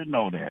already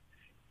know that.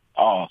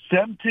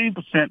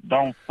 17%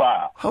 don't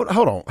file. Hold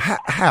on.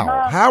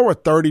 How are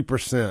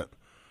 30%?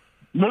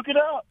 Look it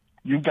up.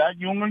 You got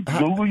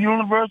Google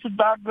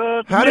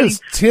University.gov. How does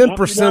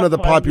 10% of the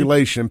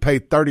population pay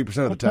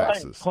 30% of the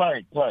taxes?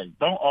 Clay,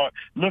 don't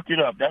look it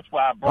up. That's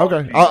why I brought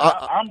it.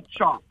 I'm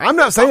shocked. I'm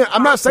not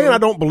saying I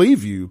don't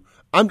believe you.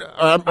 I'm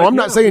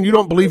not saying you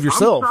don't believe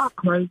yourself. I'm shocked,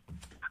 Clay.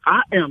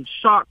 I am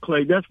shocked,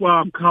 Clay. That's why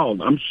I'm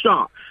calling. I'm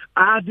shocked.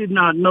 I did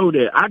not know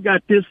that. I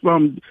got this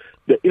from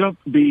the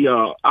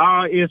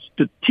IRS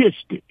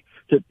statistic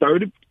to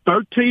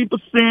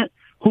 13%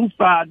 who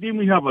filed. Then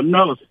we have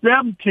another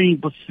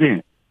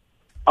 17%.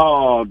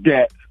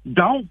 That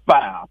don't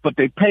file, but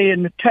they pay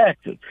in the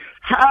taxes.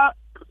 How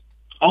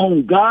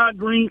on God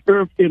green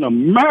earth in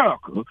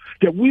America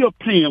that we are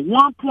paying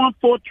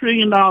 $1.4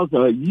 trillion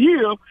a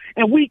year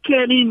and we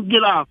can't even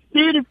get our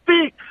city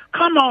fixed?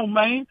 Come on,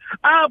 man.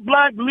 Our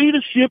black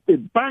leadership is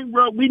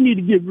bankrupt. We need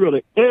to get rid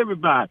of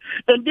everybody.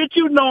 And did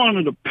you know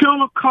under the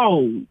penal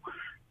code,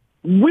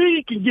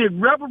 we can get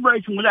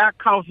reparation without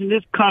costing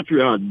this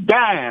country a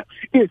dime?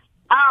 It's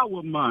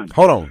our money.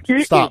 Hold on.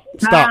 Stop.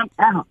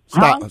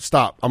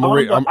 I'm gonna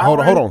read. Hold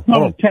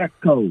on. Tax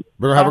code.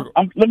 We're gonna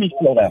have let me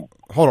slow down.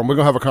 Hold on. We're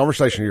gonna have a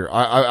conversation here.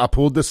 I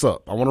pulled this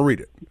up. I want to read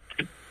it.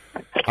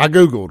 I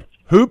googled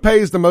who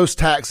pays the most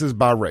taxes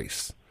by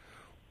race.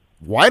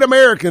 White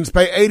Americans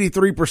pay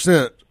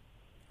 83%,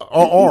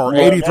 or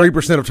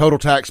 83% of total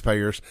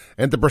taxpayers,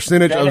 and the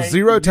percentage of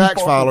zero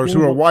tax filers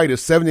who are white is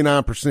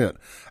 79%.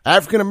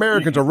 African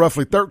Americans are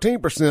roughly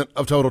 13%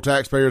 of total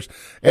taxpayers,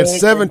 and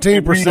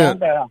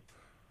 17%.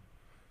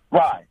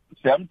 Right,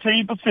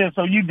 17%.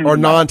 So you do or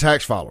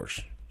non-tax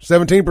filers.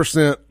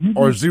 17%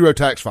 or zero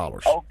tax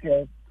filers.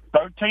 Okay,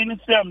 13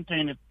 and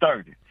 17 is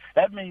 30.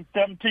 That means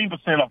 17%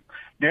 of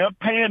they're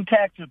paying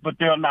taxes, but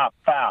they're not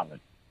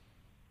filing.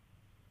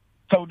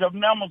 So the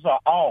numbers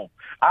are off.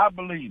 I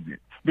believe it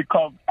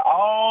because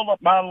all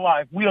of my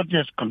life we are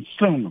just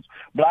consumers.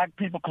 Black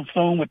people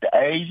consume with the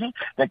Asians,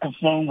 they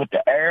consume with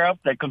the Arabs,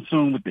 they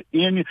consume with the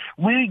Indians.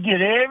 We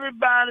get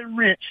everybody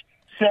rich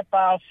except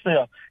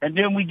ourselves, and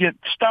then we get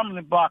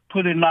stumbling block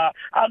put in our.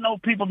 I know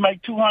people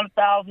make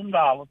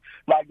 $200,000,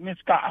 like Miss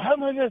Scott. How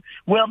much?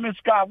 Well, Miss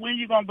Scott, when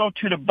you gonna go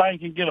to the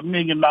bank and get $1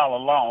 million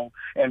loan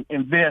and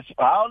invest?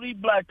 All these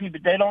black people,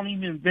 they don't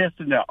even invest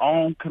in their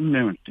own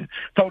community.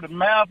 So the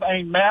math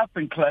ain't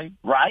mathing, Clay,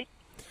 right?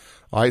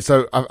 All right,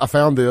 so I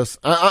found this.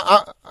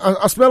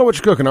 I smell what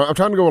you're cooking. I'm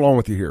trying to go along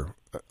with you here.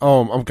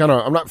 I'm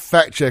not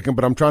fact checking,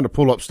 but I'm trying to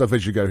pull up stuff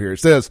as you go here. It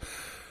says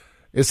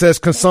It says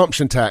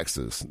consumption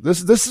taxes.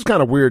 This is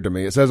kind of weird to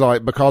me. It says, all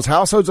right, because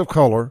households of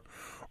color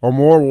are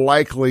more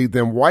likely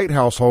than white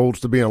households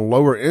to be in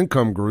lower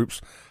income groups,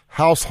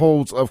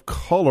 households of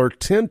color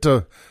tend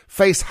to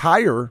face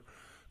higher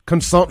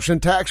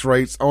consumption tax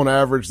rates on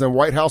average than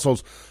white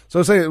households. So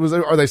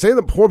are they saying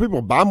that poor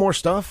people buy more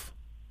stuff?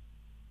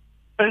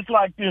 It's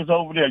like this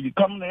over there. You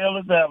come to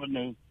Ellis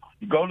Avenue,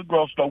 you go to the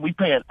grocery store, we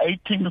paying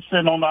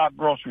 18% on our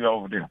grocery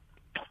over there.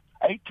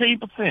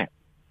 18%.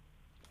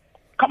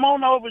 Come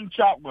on over and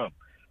shop with them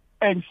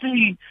and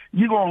see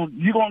you're gonna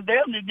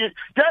damn near get.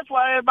 That's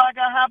why everybody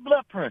got high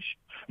blood pressure.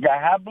 You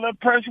got high blood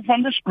pressure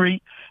from the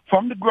street,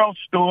 from the grocery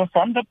store,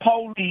 from the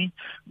police.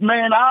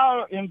 Man,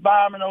 our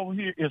environment over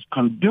here is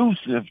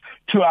conducive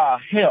to our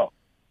health.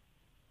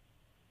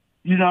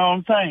 You know what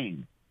I'm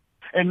saying?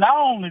 And not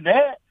only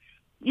that,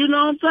 you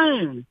know what I'm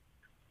saying?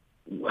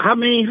 I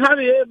mean, how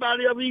did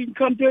everybody ever even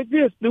come to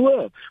this to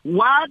us?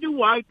 Why do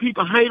white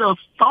people hate us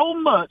so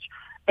much?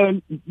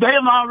 And they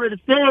have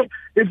already said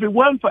if it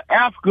wasn't for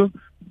Africa,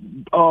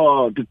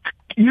 the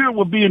year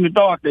would be in the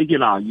dark. They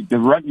get all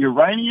the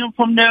uranium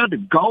from there, the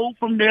gold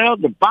from there,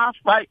 the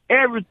phosphate,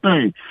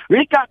 everything.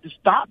 It got to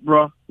stop,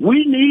 bro.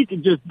 We need to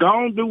just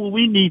go and do what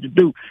we need to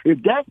do.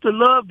 If that's the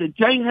love that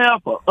Jay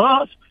have for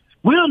us,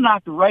 we're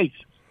not the racist.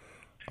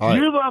 Right.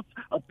 Give us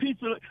a piece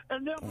of it.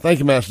 And then Thank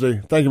you, Master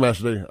D. Thank you,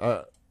 Master D.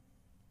 All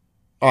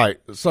right.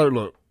 So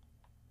look,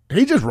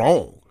 he's just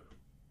wrong.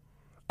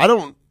 I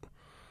don't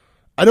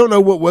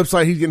know what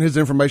website he's getting his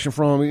information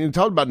from. He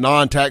talked about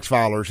non-tax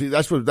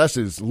filers. That's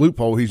his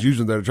loophole he's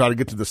using there to try to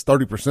get to this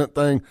 30%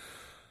 thing.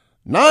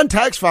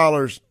 Non-tax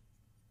filers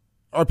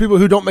are people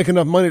who don't make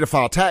enough money to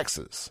file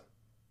taxes.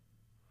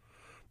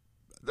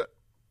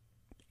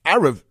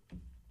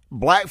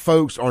 Black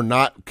folks are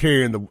not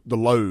carrying the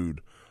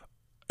load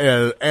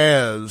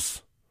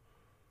as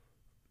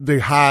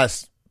the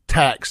highest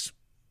tax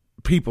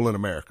people in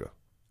America.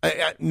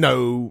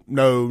 No.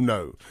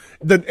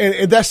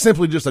 And that's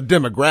simply just a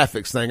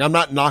demographics thing. I'm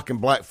not knocking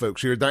black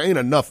folks here. There ain't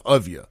enough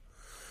of you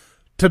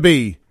to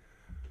be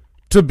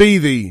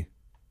the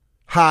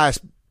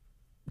highest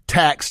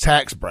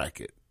tax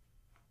bracket.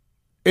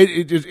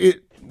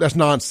 That's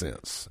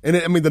nonsense.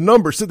 And the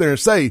numbers sit there and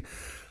say,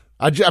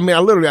 I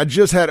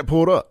just had it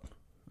pulled up.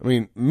 I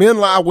mean, men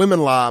lie,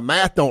 women lie,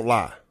 math don't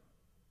lie.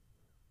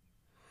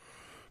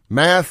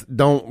 Math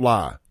don't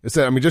lie. It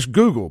said, just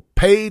Google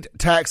paid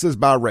taxes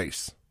by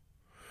race.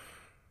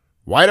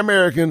 White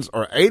Americans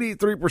are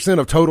 83%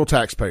 of total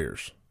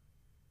taxpayers.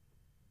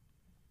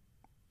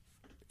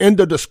 End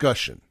of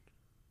discussion.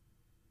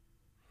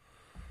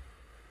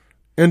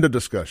 End of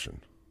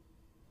discussion.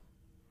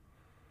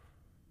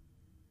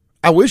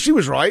 I wish he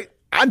was right.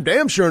 I'm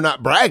damn sure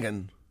not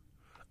bragging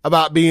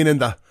about being in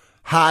the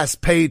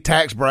highest paid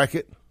tax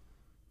bracket.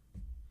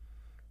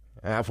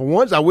 For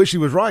once, I wish he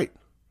was right.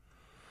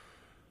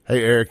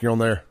 Hey, Eric, you're on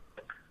there.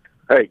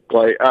 Hey,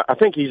 Clay, I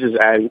think he's just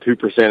adding two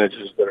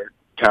percentages that are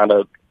kind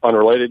of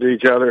unrelated to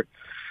each other.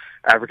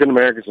 African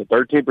Americans are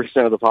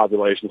 13% of the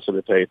population, so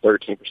they pay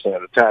 13%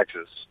 of the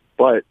taxes.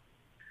 But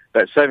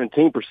that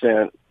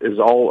 17% is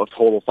all of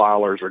total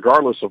filers,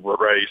 regardless of what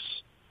race.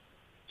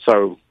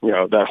 So,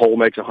 that whole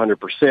makes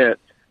 100%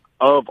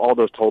 of all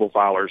those total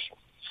filers.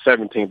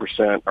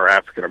 17% are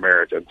African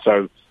American.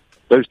 So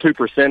those two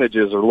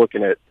percentages are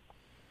looking at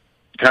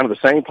kind of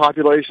the same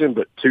population,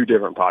 but two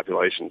different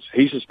populations.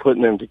 He's just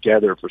putting them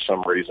together for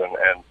some reason,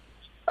 and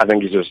I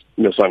think he's just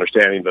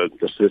misunderstanding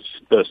the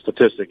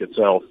statistic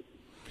itself.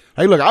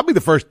 Hey, look, I'll be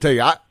the first to tell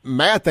you,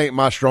 math ain't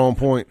my strong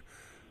point,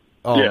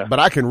 but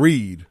I can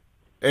read,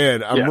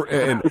 and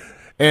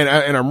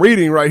I'm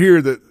reading right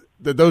here that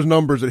those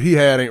numbers that he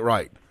had ain't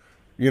right.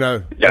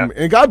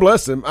 And God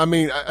bless him. I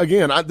mean,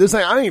 again, I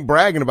ain't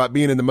bragging about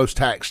being in the most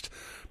taxed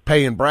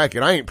paying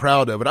bracket. I ain't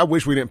proud of it. I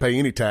wish we didn't pay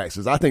any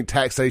taxes. I think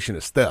taxation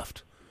is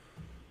theft.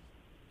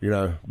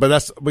 But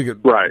that's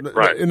right.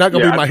 It's not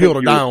going to be my hill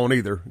to die on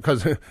either,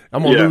 because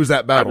I'm going to lose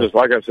that battle.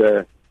 Like I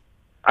said,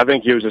 I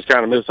think he was just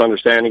kind of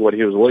misunderstanding what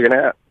he was looking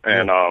at,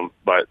 and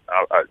but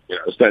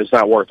it's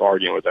not worth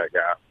arguing with that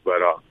guy.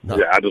 But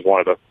I just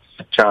wanted to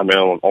chime in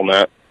on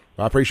that.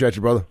 I appreciate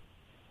you, brother.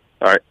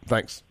 All right,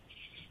 thanks.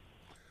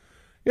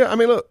 Yeah,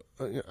 look,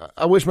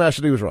 I wish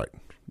Master D was right,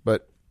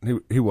 but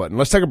he wasn't.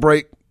 Let's take a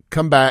break,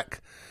 come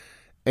back,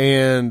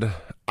 and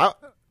I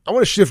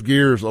want to shift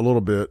gears a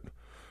little bit,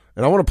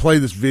 and I want to play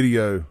this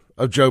video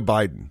of Joe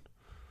Biden.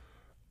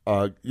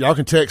 Y'all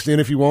can text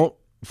in if you want.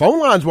 Phone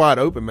line's wide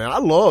open, man. I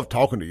love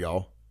talking to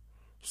y'all.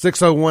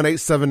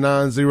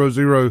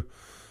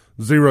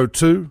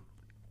 601-879-0002.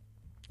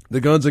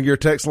 The Guns and Gear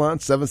text line,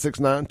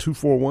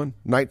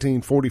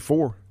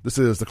 769-241-1944. This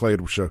is The Clay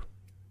Edwards Show.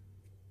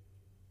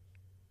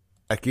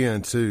 Back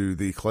into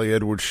The Clay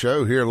Edwards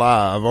Show here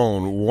live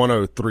on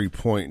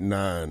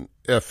 103.9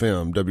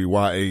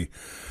 FM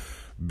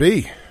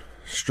WYAB.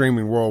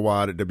 Streaming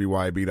worldwide at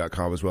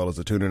WYAB.com as well as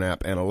the TuneIn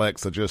app and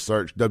Alexa. Just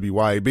search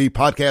WYAB.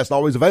 Podcast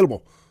always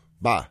available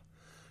by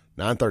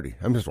 9:30.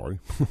 I'm just sorry.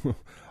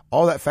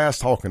 All that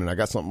fast talking and I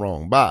got something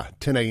wrong. By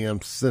 10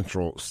 a.m.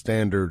 Central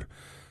Standard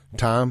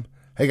Time.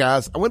 Hey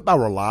guys, I went by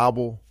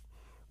Reliable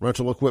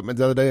rental equipment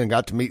the other day and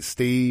got to meet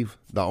Steve,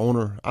 the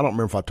owner. I don't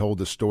remember if I told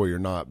this story or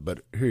not,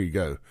 but here you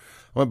go.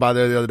 I went by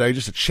there the other day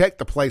just to check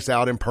the place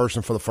out in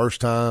person for the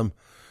first time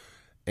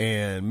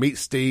and meet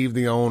Steve,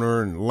 the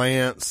owner, and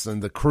Lance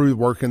and the crew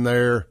working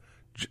there.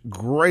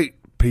 Great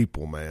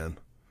people, man.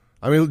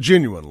 I mean,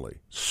 genuinely.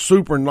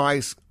 Super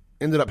nice.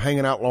 Ended up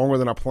hanging out longer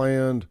than I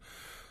planned.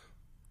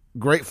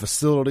 Great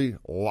facility.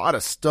 A lot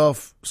of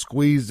stuff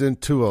squeezed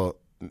into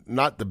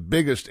not the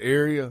biggest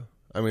area.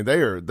 I mean,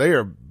 they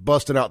are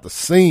busting out the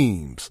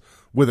seams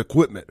with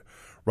equipment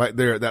right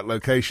there at that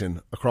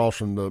location across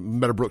from the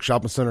Meadowbrook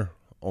Shopping Center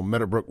on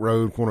Meadowbrook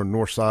Road, corner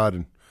north side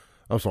and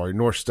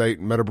North State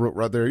and Meadowbrook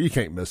right there. You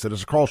can't miss it.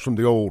 It's across from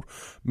the old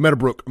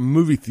Meadowbrook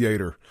movie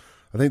theater.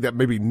 I think that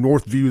may be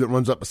Northview that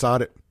runs up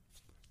beside it,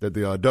 that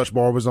the Dutch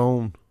Bar was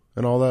on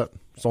and all that.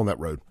 It's on that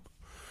road.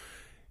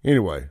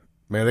 Anyway,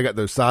 man, they got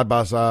those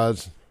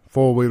side-by-sides,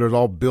 four-wheelers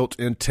all built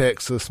in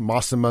Texas,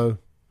 Massimo.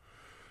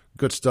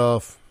 Good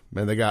stuff.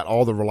 Man, they got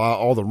all the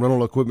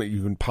rental equipment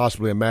you can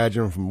possibly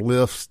imagine, from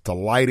lifts to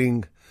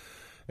lighting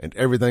and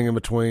everything in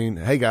between.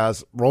 Hey,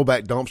 guys,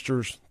 rollback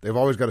dumpsters. They've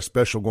always got a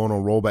special going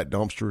on rollback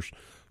dumpsters.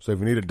 So if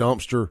you need a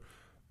dumpster,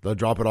 they'll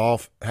drop it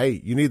off.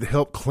 Hey, you need the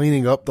help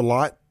cleaning up the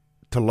lot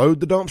to load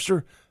the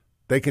dumpster?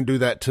 They can do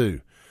that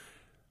too.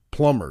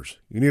 Plumbers,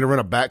 you need to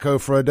rent a backhoe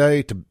for a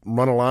day to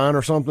run a line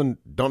or something,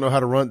 don't know how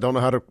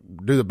to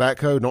do the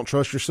backhoe, don't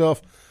trust yourself,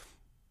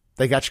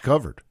 they got you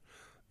covered.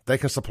 They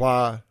can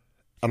supply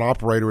an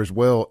operator as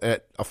well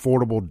at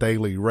affordable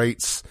daily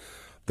rates.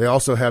 They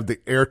also have the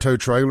air tow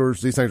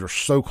trailers. These things are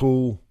so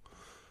cool.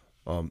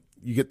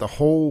 You get the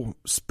whole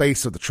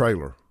space of the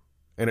trailer,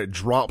 and it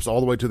drops all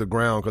the way to the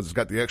ground because it's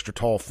got the extra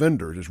tall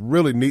fenders. It's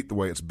really neat the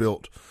way it's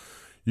built.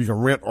 You can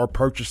rent or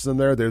purchase them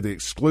there. They're the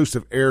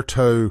exclusive air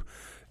tow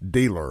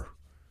dealer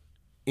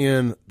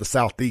in the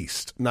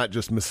Southeast, not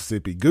just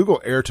Mississippi. Google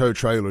air tow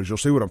trailers. You'll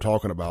see what I'm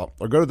talking about.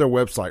 Or go to their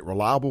website,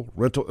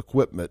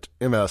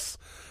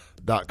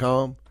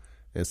 reliablerentalequipmentms.com,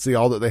 and see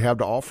all that they have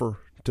to offer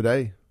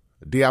today.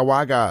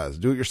 DIY guys,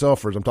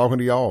 do-it-yourselfers, I'm talking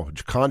to y'all.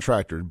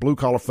 Contractors,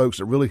 blue-collar folks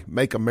that really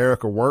make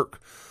America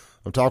work,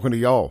 I'm talking to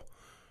y'all.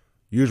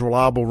 Use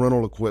Reliable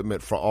Rental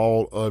Equipment for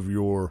all of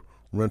your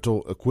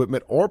rental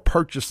equipment or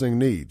purchasing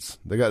needs.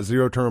 They got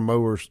zero-turn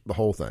mowers, the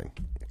whole thing.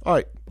 All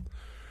right.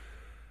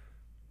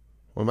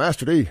 Well,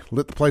 Master D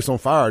lit the place on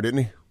fire,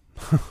 didn't he?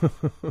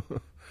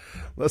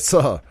 Let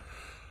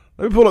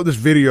me pull up this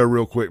video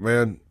real quick,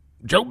 man.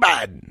 Joe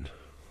Biden,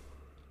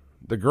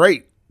 the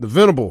great, the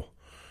venerable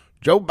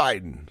Joe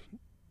Biden,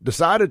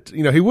 decided,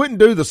 he wouldn't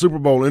do the Super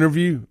Bowl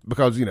interview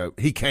because,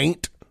 he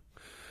can't.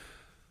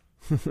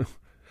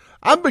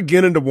 I'm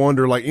beginning to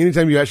wonder, like,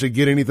 anytime you actually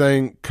get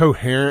anything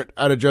coherent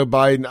out of Joe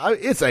Biden,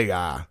 it's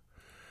AI.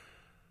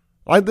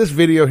 Like this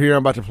video here I'm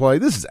about to play,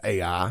 this is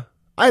AI.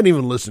 I hadn't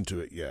even listened to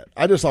it yet.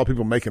 I just saw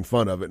people making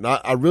fun of it. And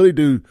I really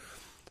do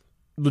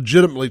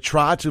legitimately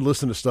try to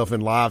listen to stuff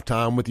in live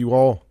time with you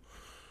all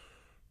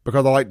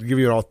because I like to give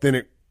you an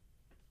authentic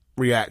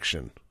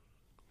reaction.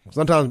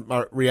 Sometimes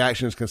my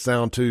reactions can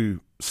sound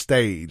too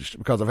staged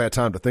because I've had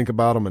time to think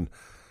about them. And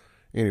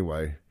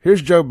anyway,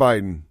 here's Joe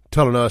Biden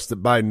telling us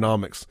that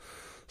Bidenomics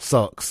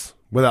sucks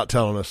without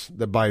telling us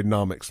that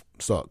Bidenomics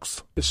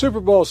sucks. The Super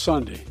Bowl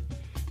Sunday.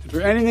 If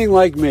you're anything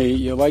like me,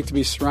 you like to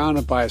be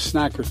surrounded by a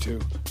snack or two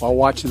while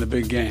watching the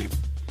big game.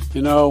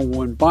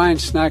 When buying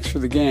snacks for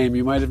the game,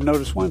 you might have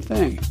noticed one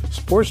thing.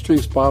 Sports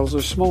drinks bottles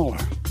are smaller.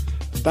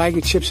 A bag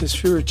of chips has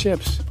fewer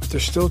chips, but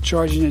they're still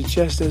charging you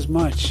just as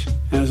much.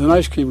 And as an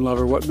ice cream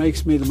lover, what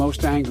makes me the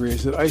most angry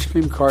is that ice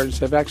cream cartons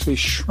have actually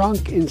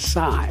shrunk in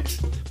size,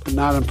 but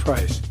not in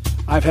price.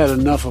 I've had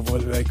enough of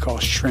what they call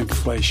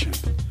shrinkflation.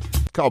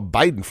 It's called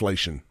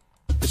Bidenflation.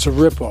 It's a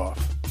ripoff.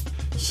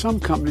 Some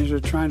companies are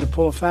trying to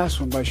pull a fast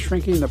one by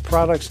shrinking the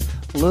products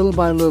little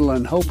by little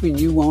and hoping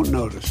you won't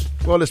notice.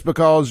 Well, it's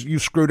because you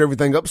screwed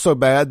everything up so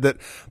bad that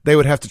they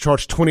would have to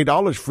charge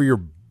 $20 for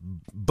your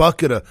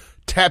bucket of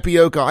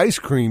tapioca ice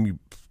cream.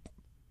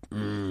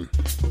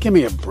 Give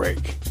me a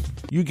break.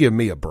 You give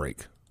me a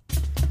break.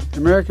 The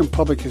American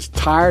public is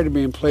tired of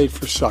being played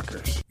for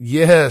suckers.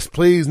 Yes,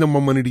 please, no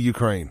more money to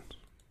Ukraine.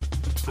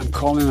 I'm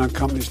calling on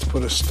companies to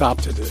put a stop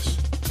to this.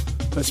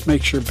 Let's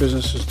make sure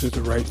businesses do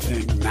the right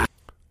thing now.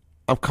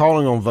 I'm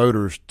calling on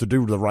voters to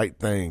do the right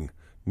thing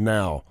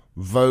now.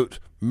 Vote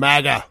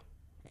MAGA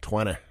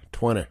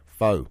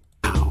 2024.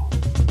 Now.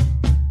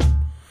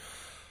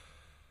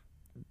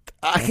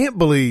 I can't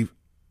believe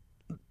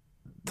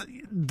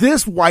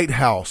this White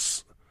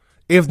House,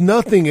 if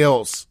nothing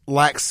else,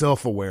 lacks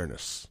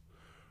self-awareness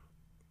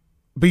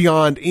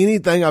beyond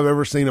anything I've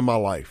ever seen in my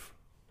life.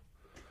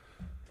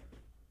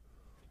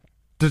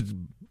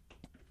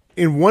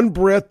 In one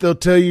breath, they'll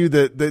tell you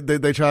that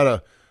they try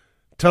to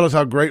tell us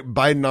how great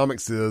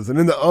Bidenomics is, and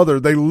in the other,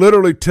 they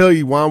literally tell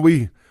you why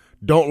we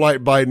don't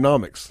like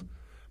Bidenomics.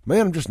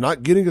 Man, I'm just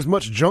not getting as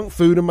much junk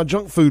food in my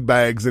junk food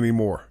bags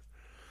anymore.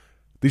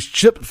 These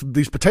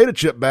potato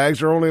chip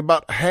bags are only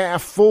about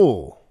half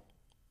full.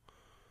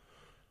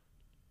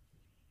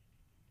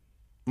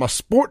 My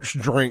sports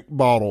drink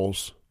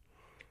bottles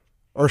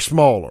are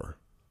smaller.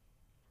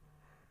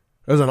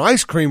 As an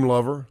ice cream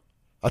lover,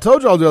 I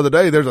told y'all the other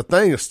day, there's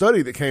a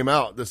study that came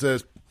out that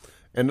says,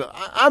 and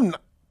I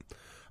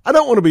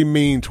don't want to be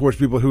mean towards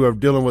people who are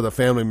dealing with a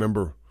family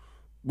member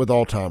with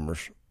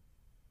Alzheimer's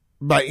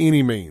by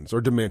any means, or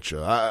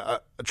dementia. I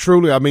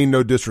truly, I mean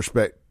no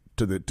disrespect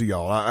to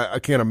y'all. I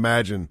can't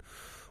imagine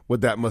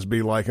what that must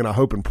be like, and I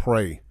hope and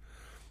pray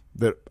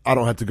that I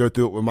don't have to go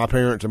through it with my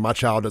parents and my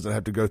child doesn't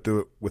have to go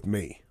through it with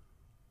me.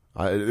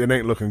 It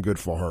ain't looking good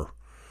for her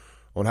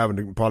on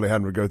probably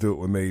having to go through it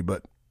with me,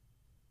 but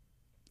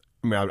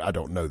I mean, I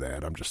don't know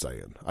that. I'm just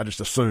saying. I just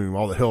assume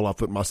all the hell I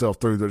put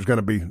myself through, there's going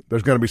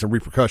to be some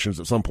repercussions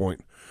at some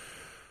point.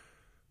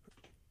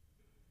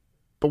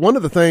 But one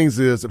of the things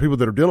is that people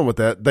that are dealing with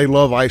that, they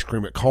love ice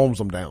cream. It calms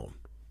them down.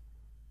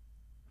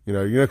 You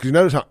know, because you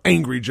notice how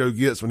angry Joe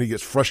gets when he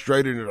gets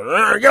frustrated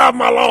and get off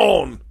my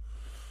lawn.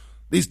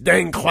 These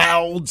dang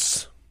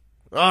clouds.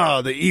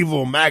 The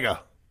evil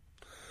MAGA.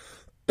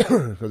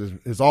 Because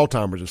his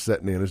Alzheimer's is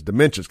setting in, his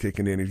dementia's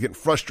kicking in. He's getting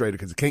frustrated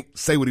because he can't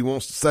say what he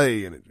wants to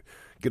say, and it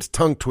gets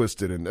tongue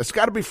twisted, and it's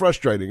got to be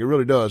frustrating. It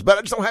really does. But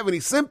I just don't have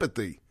any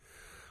sympathy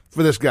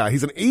for this guy.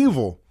 He's an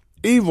evil,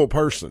 evil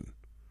person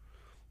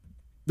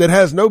that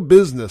has no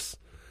business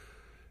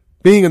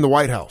being in the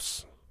White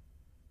House.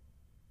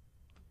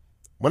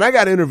 When I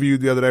got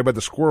interviewed the other day by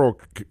the squirrel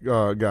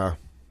guy,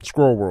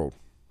 Squirrel World,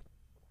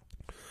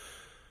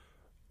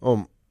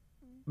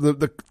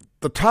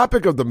 the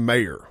topic of the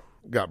mayor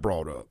got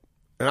brought up,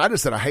 and I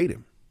just said I hate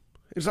him.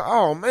 He said,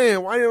 "Oh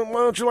man, why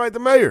don't you like the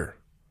mayor?"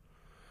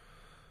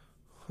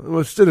 Well,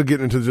 instead of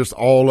getting into just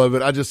all of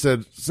it, I just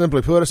said,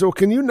 simply put, I said, well,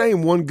 can you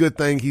name one good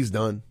thing he's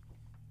done?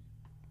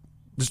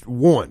 Just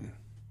one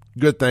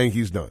good thing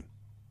he's done.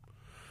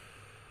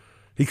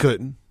 He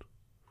couldn't.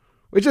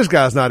 Which this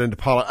guy's not into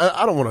politics.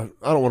 I don't want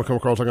to come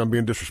across like I'm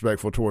being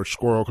disrespectful towards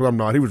Squirrel, because I'm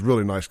not. He was a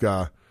really nice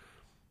guy.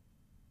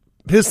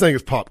 His thing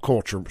is pop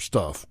culture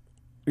stuff,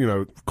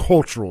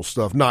 cultural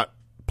stuff, not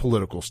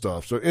political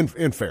stuff. So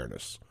in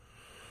fairness,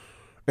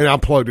 and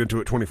I'm plugged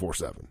into it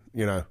 24/7.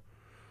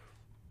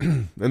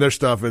 And there's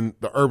stuff in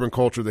the urban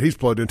culture that he's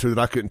plugged into that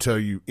I couldn't tell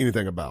you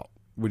anything about.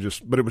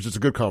 But it was just a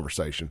good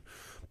conversation.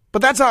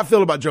 But that's how I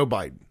feel about Joe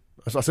Biden.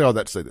 I say all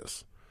that to say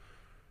this.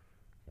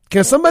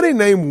 Can somebody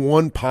name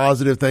one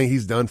positive thing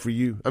he's done for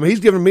you? I mean, he's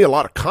given me a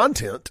lot of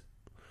content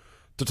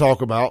to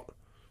talk about.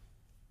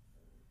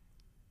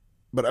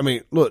 But I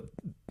mean, look,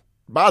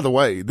 by the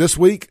way, this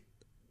week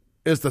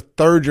is the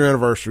 3rd year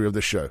anniversary of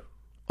this show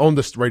on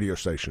this radio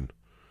station.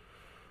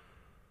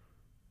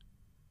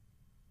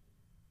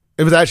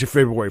 It was actually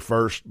February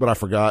 1st, but I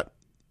forgot.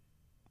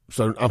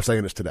 So I'm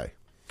saying it's today.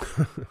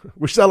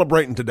 We're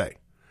celebrating today.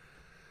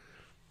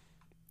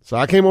 So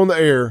I came on the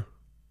air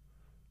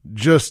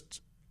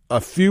just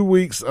a few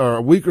weeks or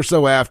a week or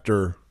so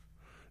after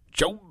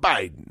Joe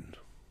Biden,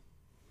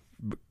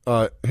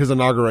 his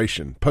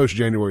inauguration, post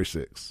January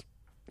 6th.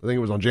 I think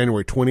it was on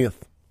January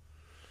 20th.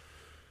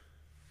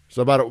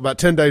 So about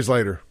 10 days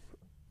later,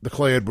 the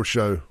Clay Edwards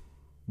Show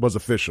was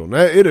official.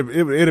 Now, it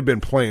had been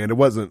planned. It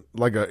wasn't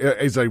like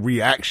as a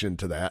reaction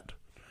to that.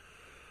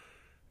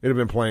 It had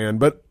been planned.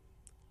 But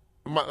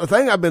the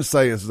thing I've been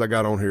saying since I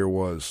got on here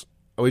was,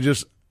 I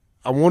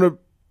want to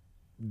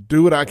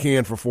do what I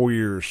can for 4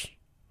 years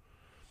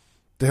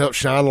to help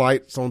shine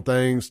lights on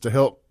things, to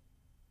help.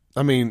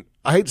 I mean,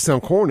 I hate to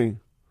sound corny,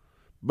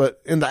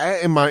 but in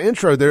my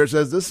intro there, it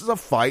says this is a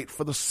fight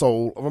for the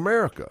soul of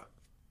America.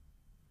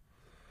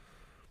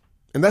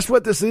 And that's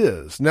what this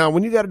is. Now,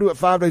 when you got to do it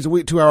 5 days a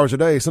week, 2 hours a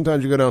day,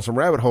 sometimes you go down some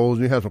rabbit holes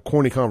and you have some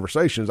corny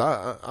conversations.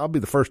 I'll be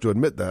the first to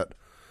admit that.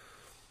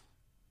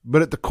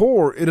 But at the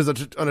core, it is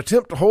an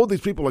attempt to hold these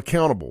people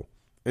accountable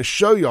and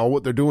show y'all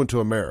what they're doing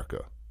to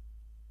America.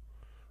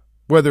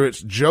 Whether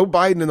it's Joe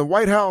Biden in the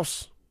White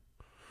House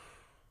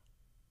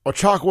or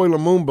Chokwe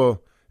Lumumba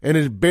and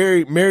his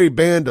merry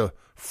band of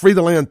Free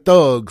the Land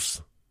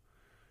thugs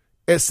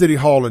at City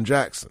Hall in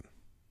Jackson.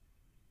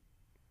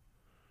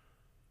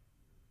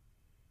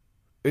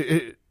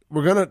 We're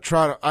going to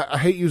try to, I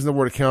hate using the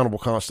word accountable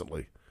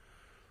constantly,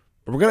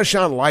 but we're going to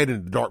shine light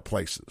into dark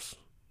places.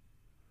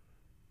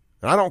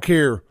 And I don't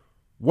care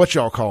what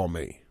y'all call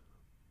me.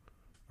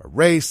 A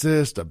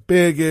racist, a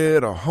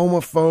bigot, a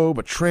homophobe,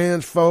 a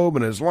transphobe,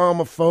 an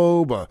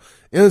Islamophobe, a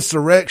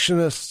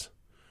insurrectionist.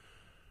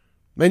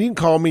 Man, you can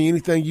call me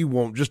anything you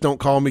want. Just don't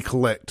call me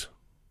collect.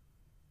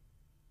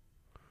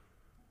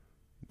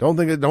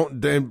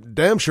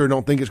 Damn sure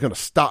don't think it's going to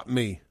stop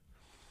me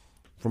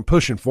from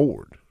pushing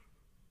forward.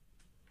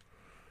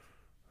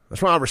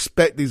 That's why I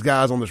respect these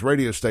guys on this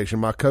radio station,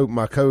 my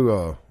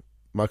co-host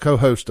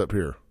up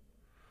here.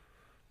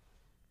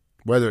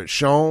 Whether it's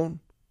Sean,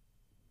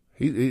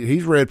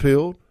 he's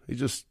red-pilled. He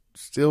just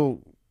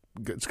still,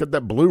 it's got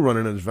that blue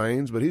running in his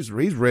veins, but he's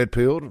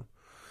red-pilled.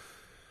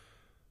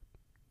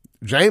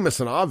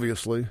 Jameson,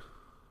 obviously.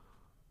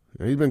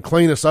 He's been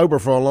clean and sober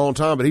for a long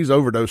time, but he's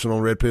overdosing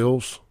on red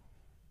pills.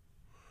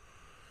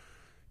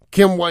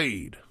 Kim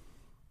Wade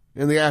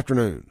in the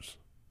afternoons,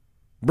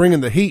 bringing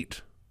the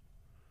heat.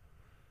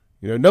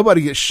 Nobody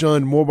gets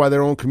shunned more by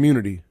their own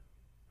community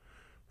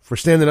for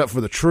standing up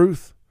for the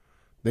truth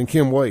than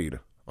Kim Wade.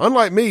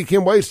 Unlike me,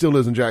 Kim Wade still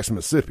lives in Jackson,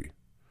 Mississippi,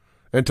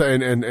 and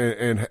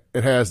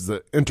it has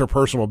the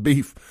interpersonal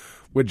beef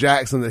with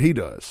Jackson that he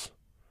does.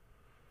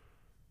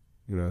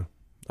 You know,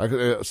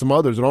 like some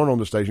others that aren't on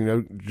the station. You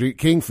know,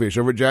 Kingfish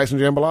over at Jackson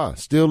Jambalaya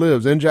still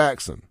lives in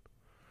Jackson,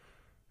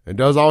 and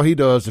does all he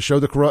does to show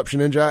the corruption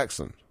in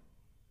Jackson.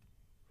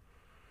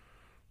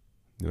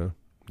 You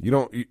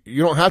know,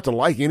 you don't have to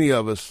like any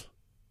of us,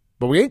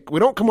 but we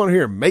don't come on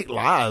here and make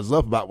lies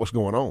up about what's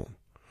going on.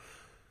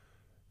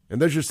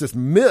 And there's just this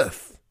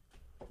myth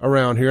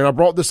around here, and I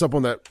brought this up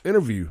on that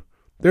interview.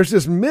 There's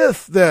this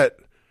myth that,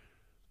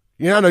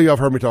 I know y'all have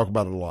heard me talk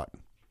about it a lot.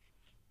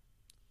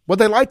 What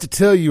they like to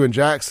tell you in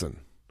Jackson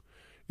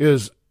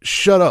is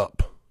shut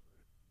up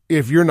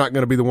if you're not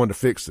going to be the one to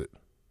fix it.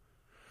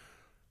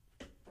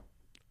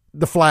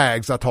 The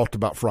flags I talked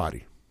about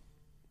Friday,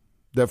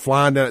 that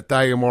flying down at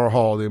Thalia Memorial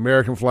Hall, the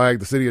American flag,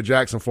 the City of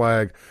Jackson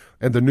flag,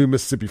 and the new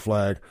Mississippi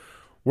flag,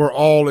 were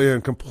all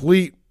in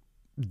complete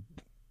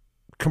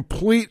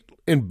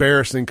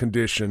embarrassing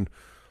condition.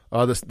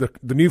 The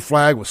new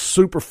flag was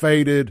super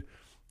faded.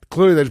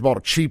 Clearly, they just bought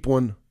a cheap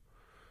one.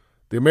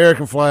 The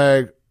American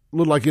flag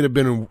looked like it had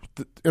been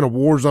in a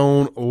war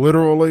zone,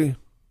 literally.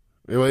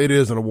 It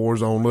is in a war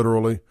zone,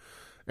 literally.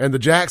 And the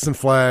Jackson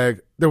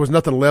flag, there was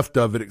nothing left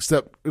of it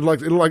except it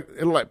looked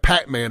like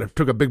Pac-Man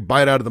took a big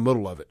bite out of the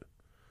middle of it.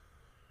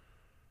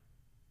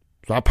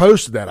 So I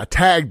posted that. I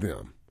tagged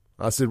them.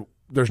 I said,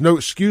 "There's no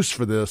excuse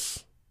for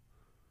this."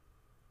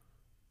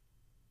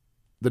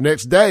 The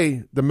next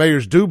day, the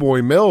mayor's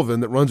do-boy,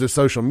 Melvin, that runs his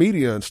social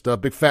media and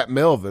stuff, big fat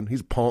Melvin,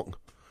 he's a punk.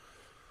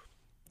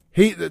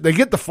 They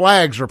get the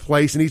flags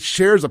replaced, and he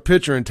shares a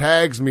picture and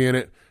tags me in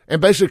it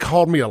and basically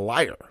called me a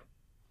liar.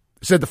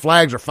 He said the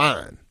flags are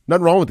fine.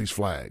 Nothing wrong with these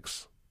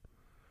flags.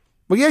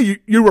 Well, yeah,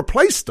 you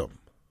replaced them.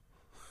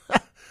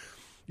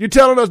 You're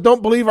telling us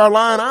don't believe our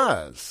lying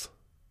eyes.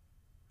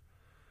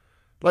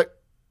 Like,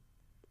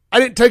 I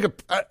didn't take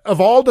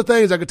of all the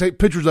things I could take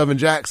pictures of in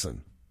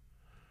Jackson,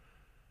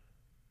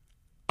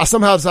 I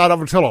somehow decided I'm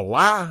going to tell a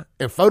lie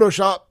and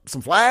Photoshop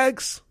some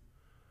flags.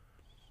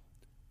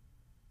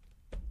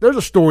 There's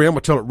a story. I'm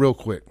going to tell it real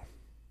quick.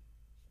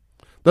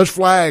 Those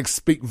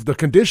flags the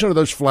condition of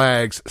those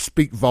flags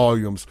speak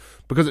volumes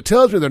because it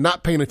tells me they're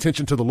not paying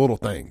attention to the little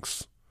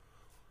things.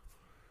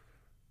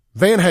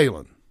 Van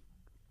Halen,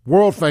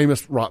 world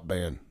famous rock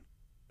band.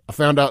 I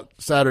found out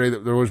Saturday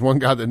that there was one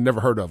guy that had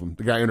never heard of them.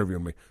 The guy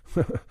interviewing me.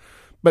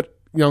 But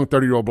young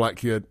 30-year-old black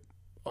kid,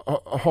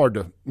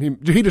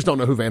 he just don't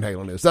know who Van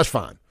Halen is. That's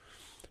fine.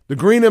 The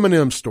Green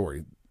M&M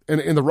story.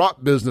 In the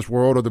rock business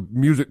world or the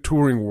music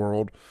touring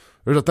world,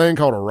 there's a thing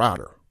called a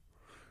rider.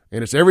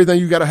 And it's everything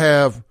you got to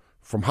have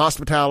from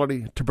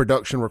hospitality to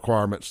production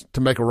requirements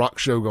to make a rock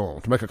show go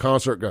on, to make a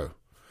concert go.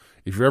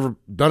 If you've ever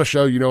done a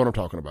show, you know what I'm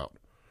talking about.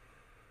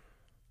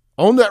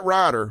 On that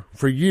rider,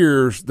 for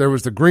years, there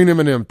was the Green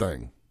M&M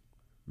thing.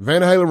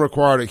 Van Halen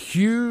required a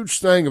huge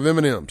thing of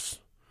M&Ms,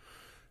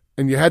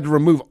 and you had to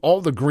remove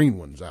all the green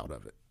ones out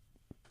of it.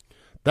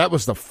 That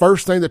was the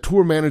first thing the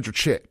tour manager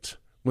checked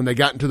when they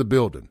got into the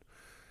building,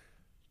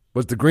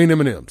 was the green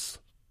M&Ms.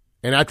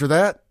 And after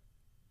that,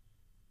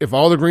 if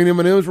all the green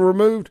M&Ms were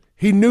removed,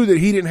 he knew that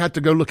he didn't have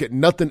to go look at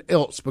nothing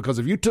else, because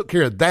if you took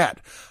care of that,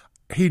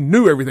 he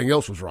knew everything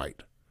else was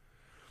right.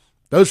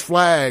 Those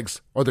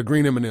flags are the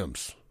green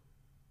M&Ms.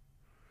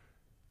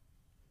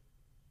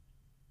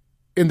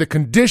 In the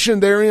condition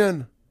they're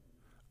in,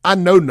 I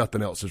know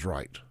nothing else is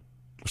right.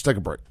 Let's take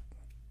a break.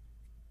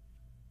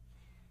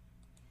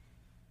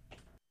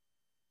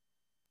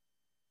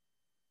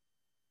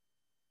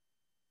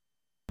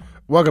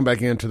 Welcome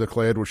back into the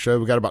Clay Edwards Show.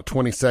 We got about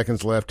 20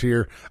 seconds left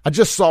here. I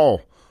just saw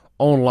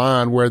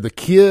online where the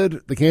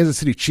Kansas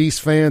City Chiefs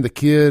fan, the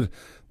kid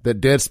that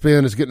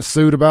Deadspin is getting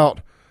sued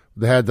about,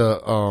 they had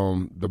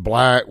the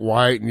black,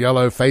 white, and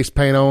yellow face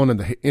paint on and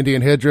the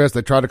Indian headdress.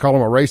 They tried to call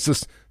him a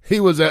racist. He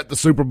was at the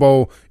Super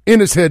Bowl in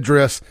his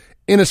headdress,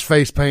 in his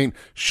face paint,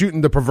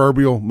 shooting the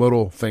proverbial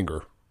middle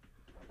finger.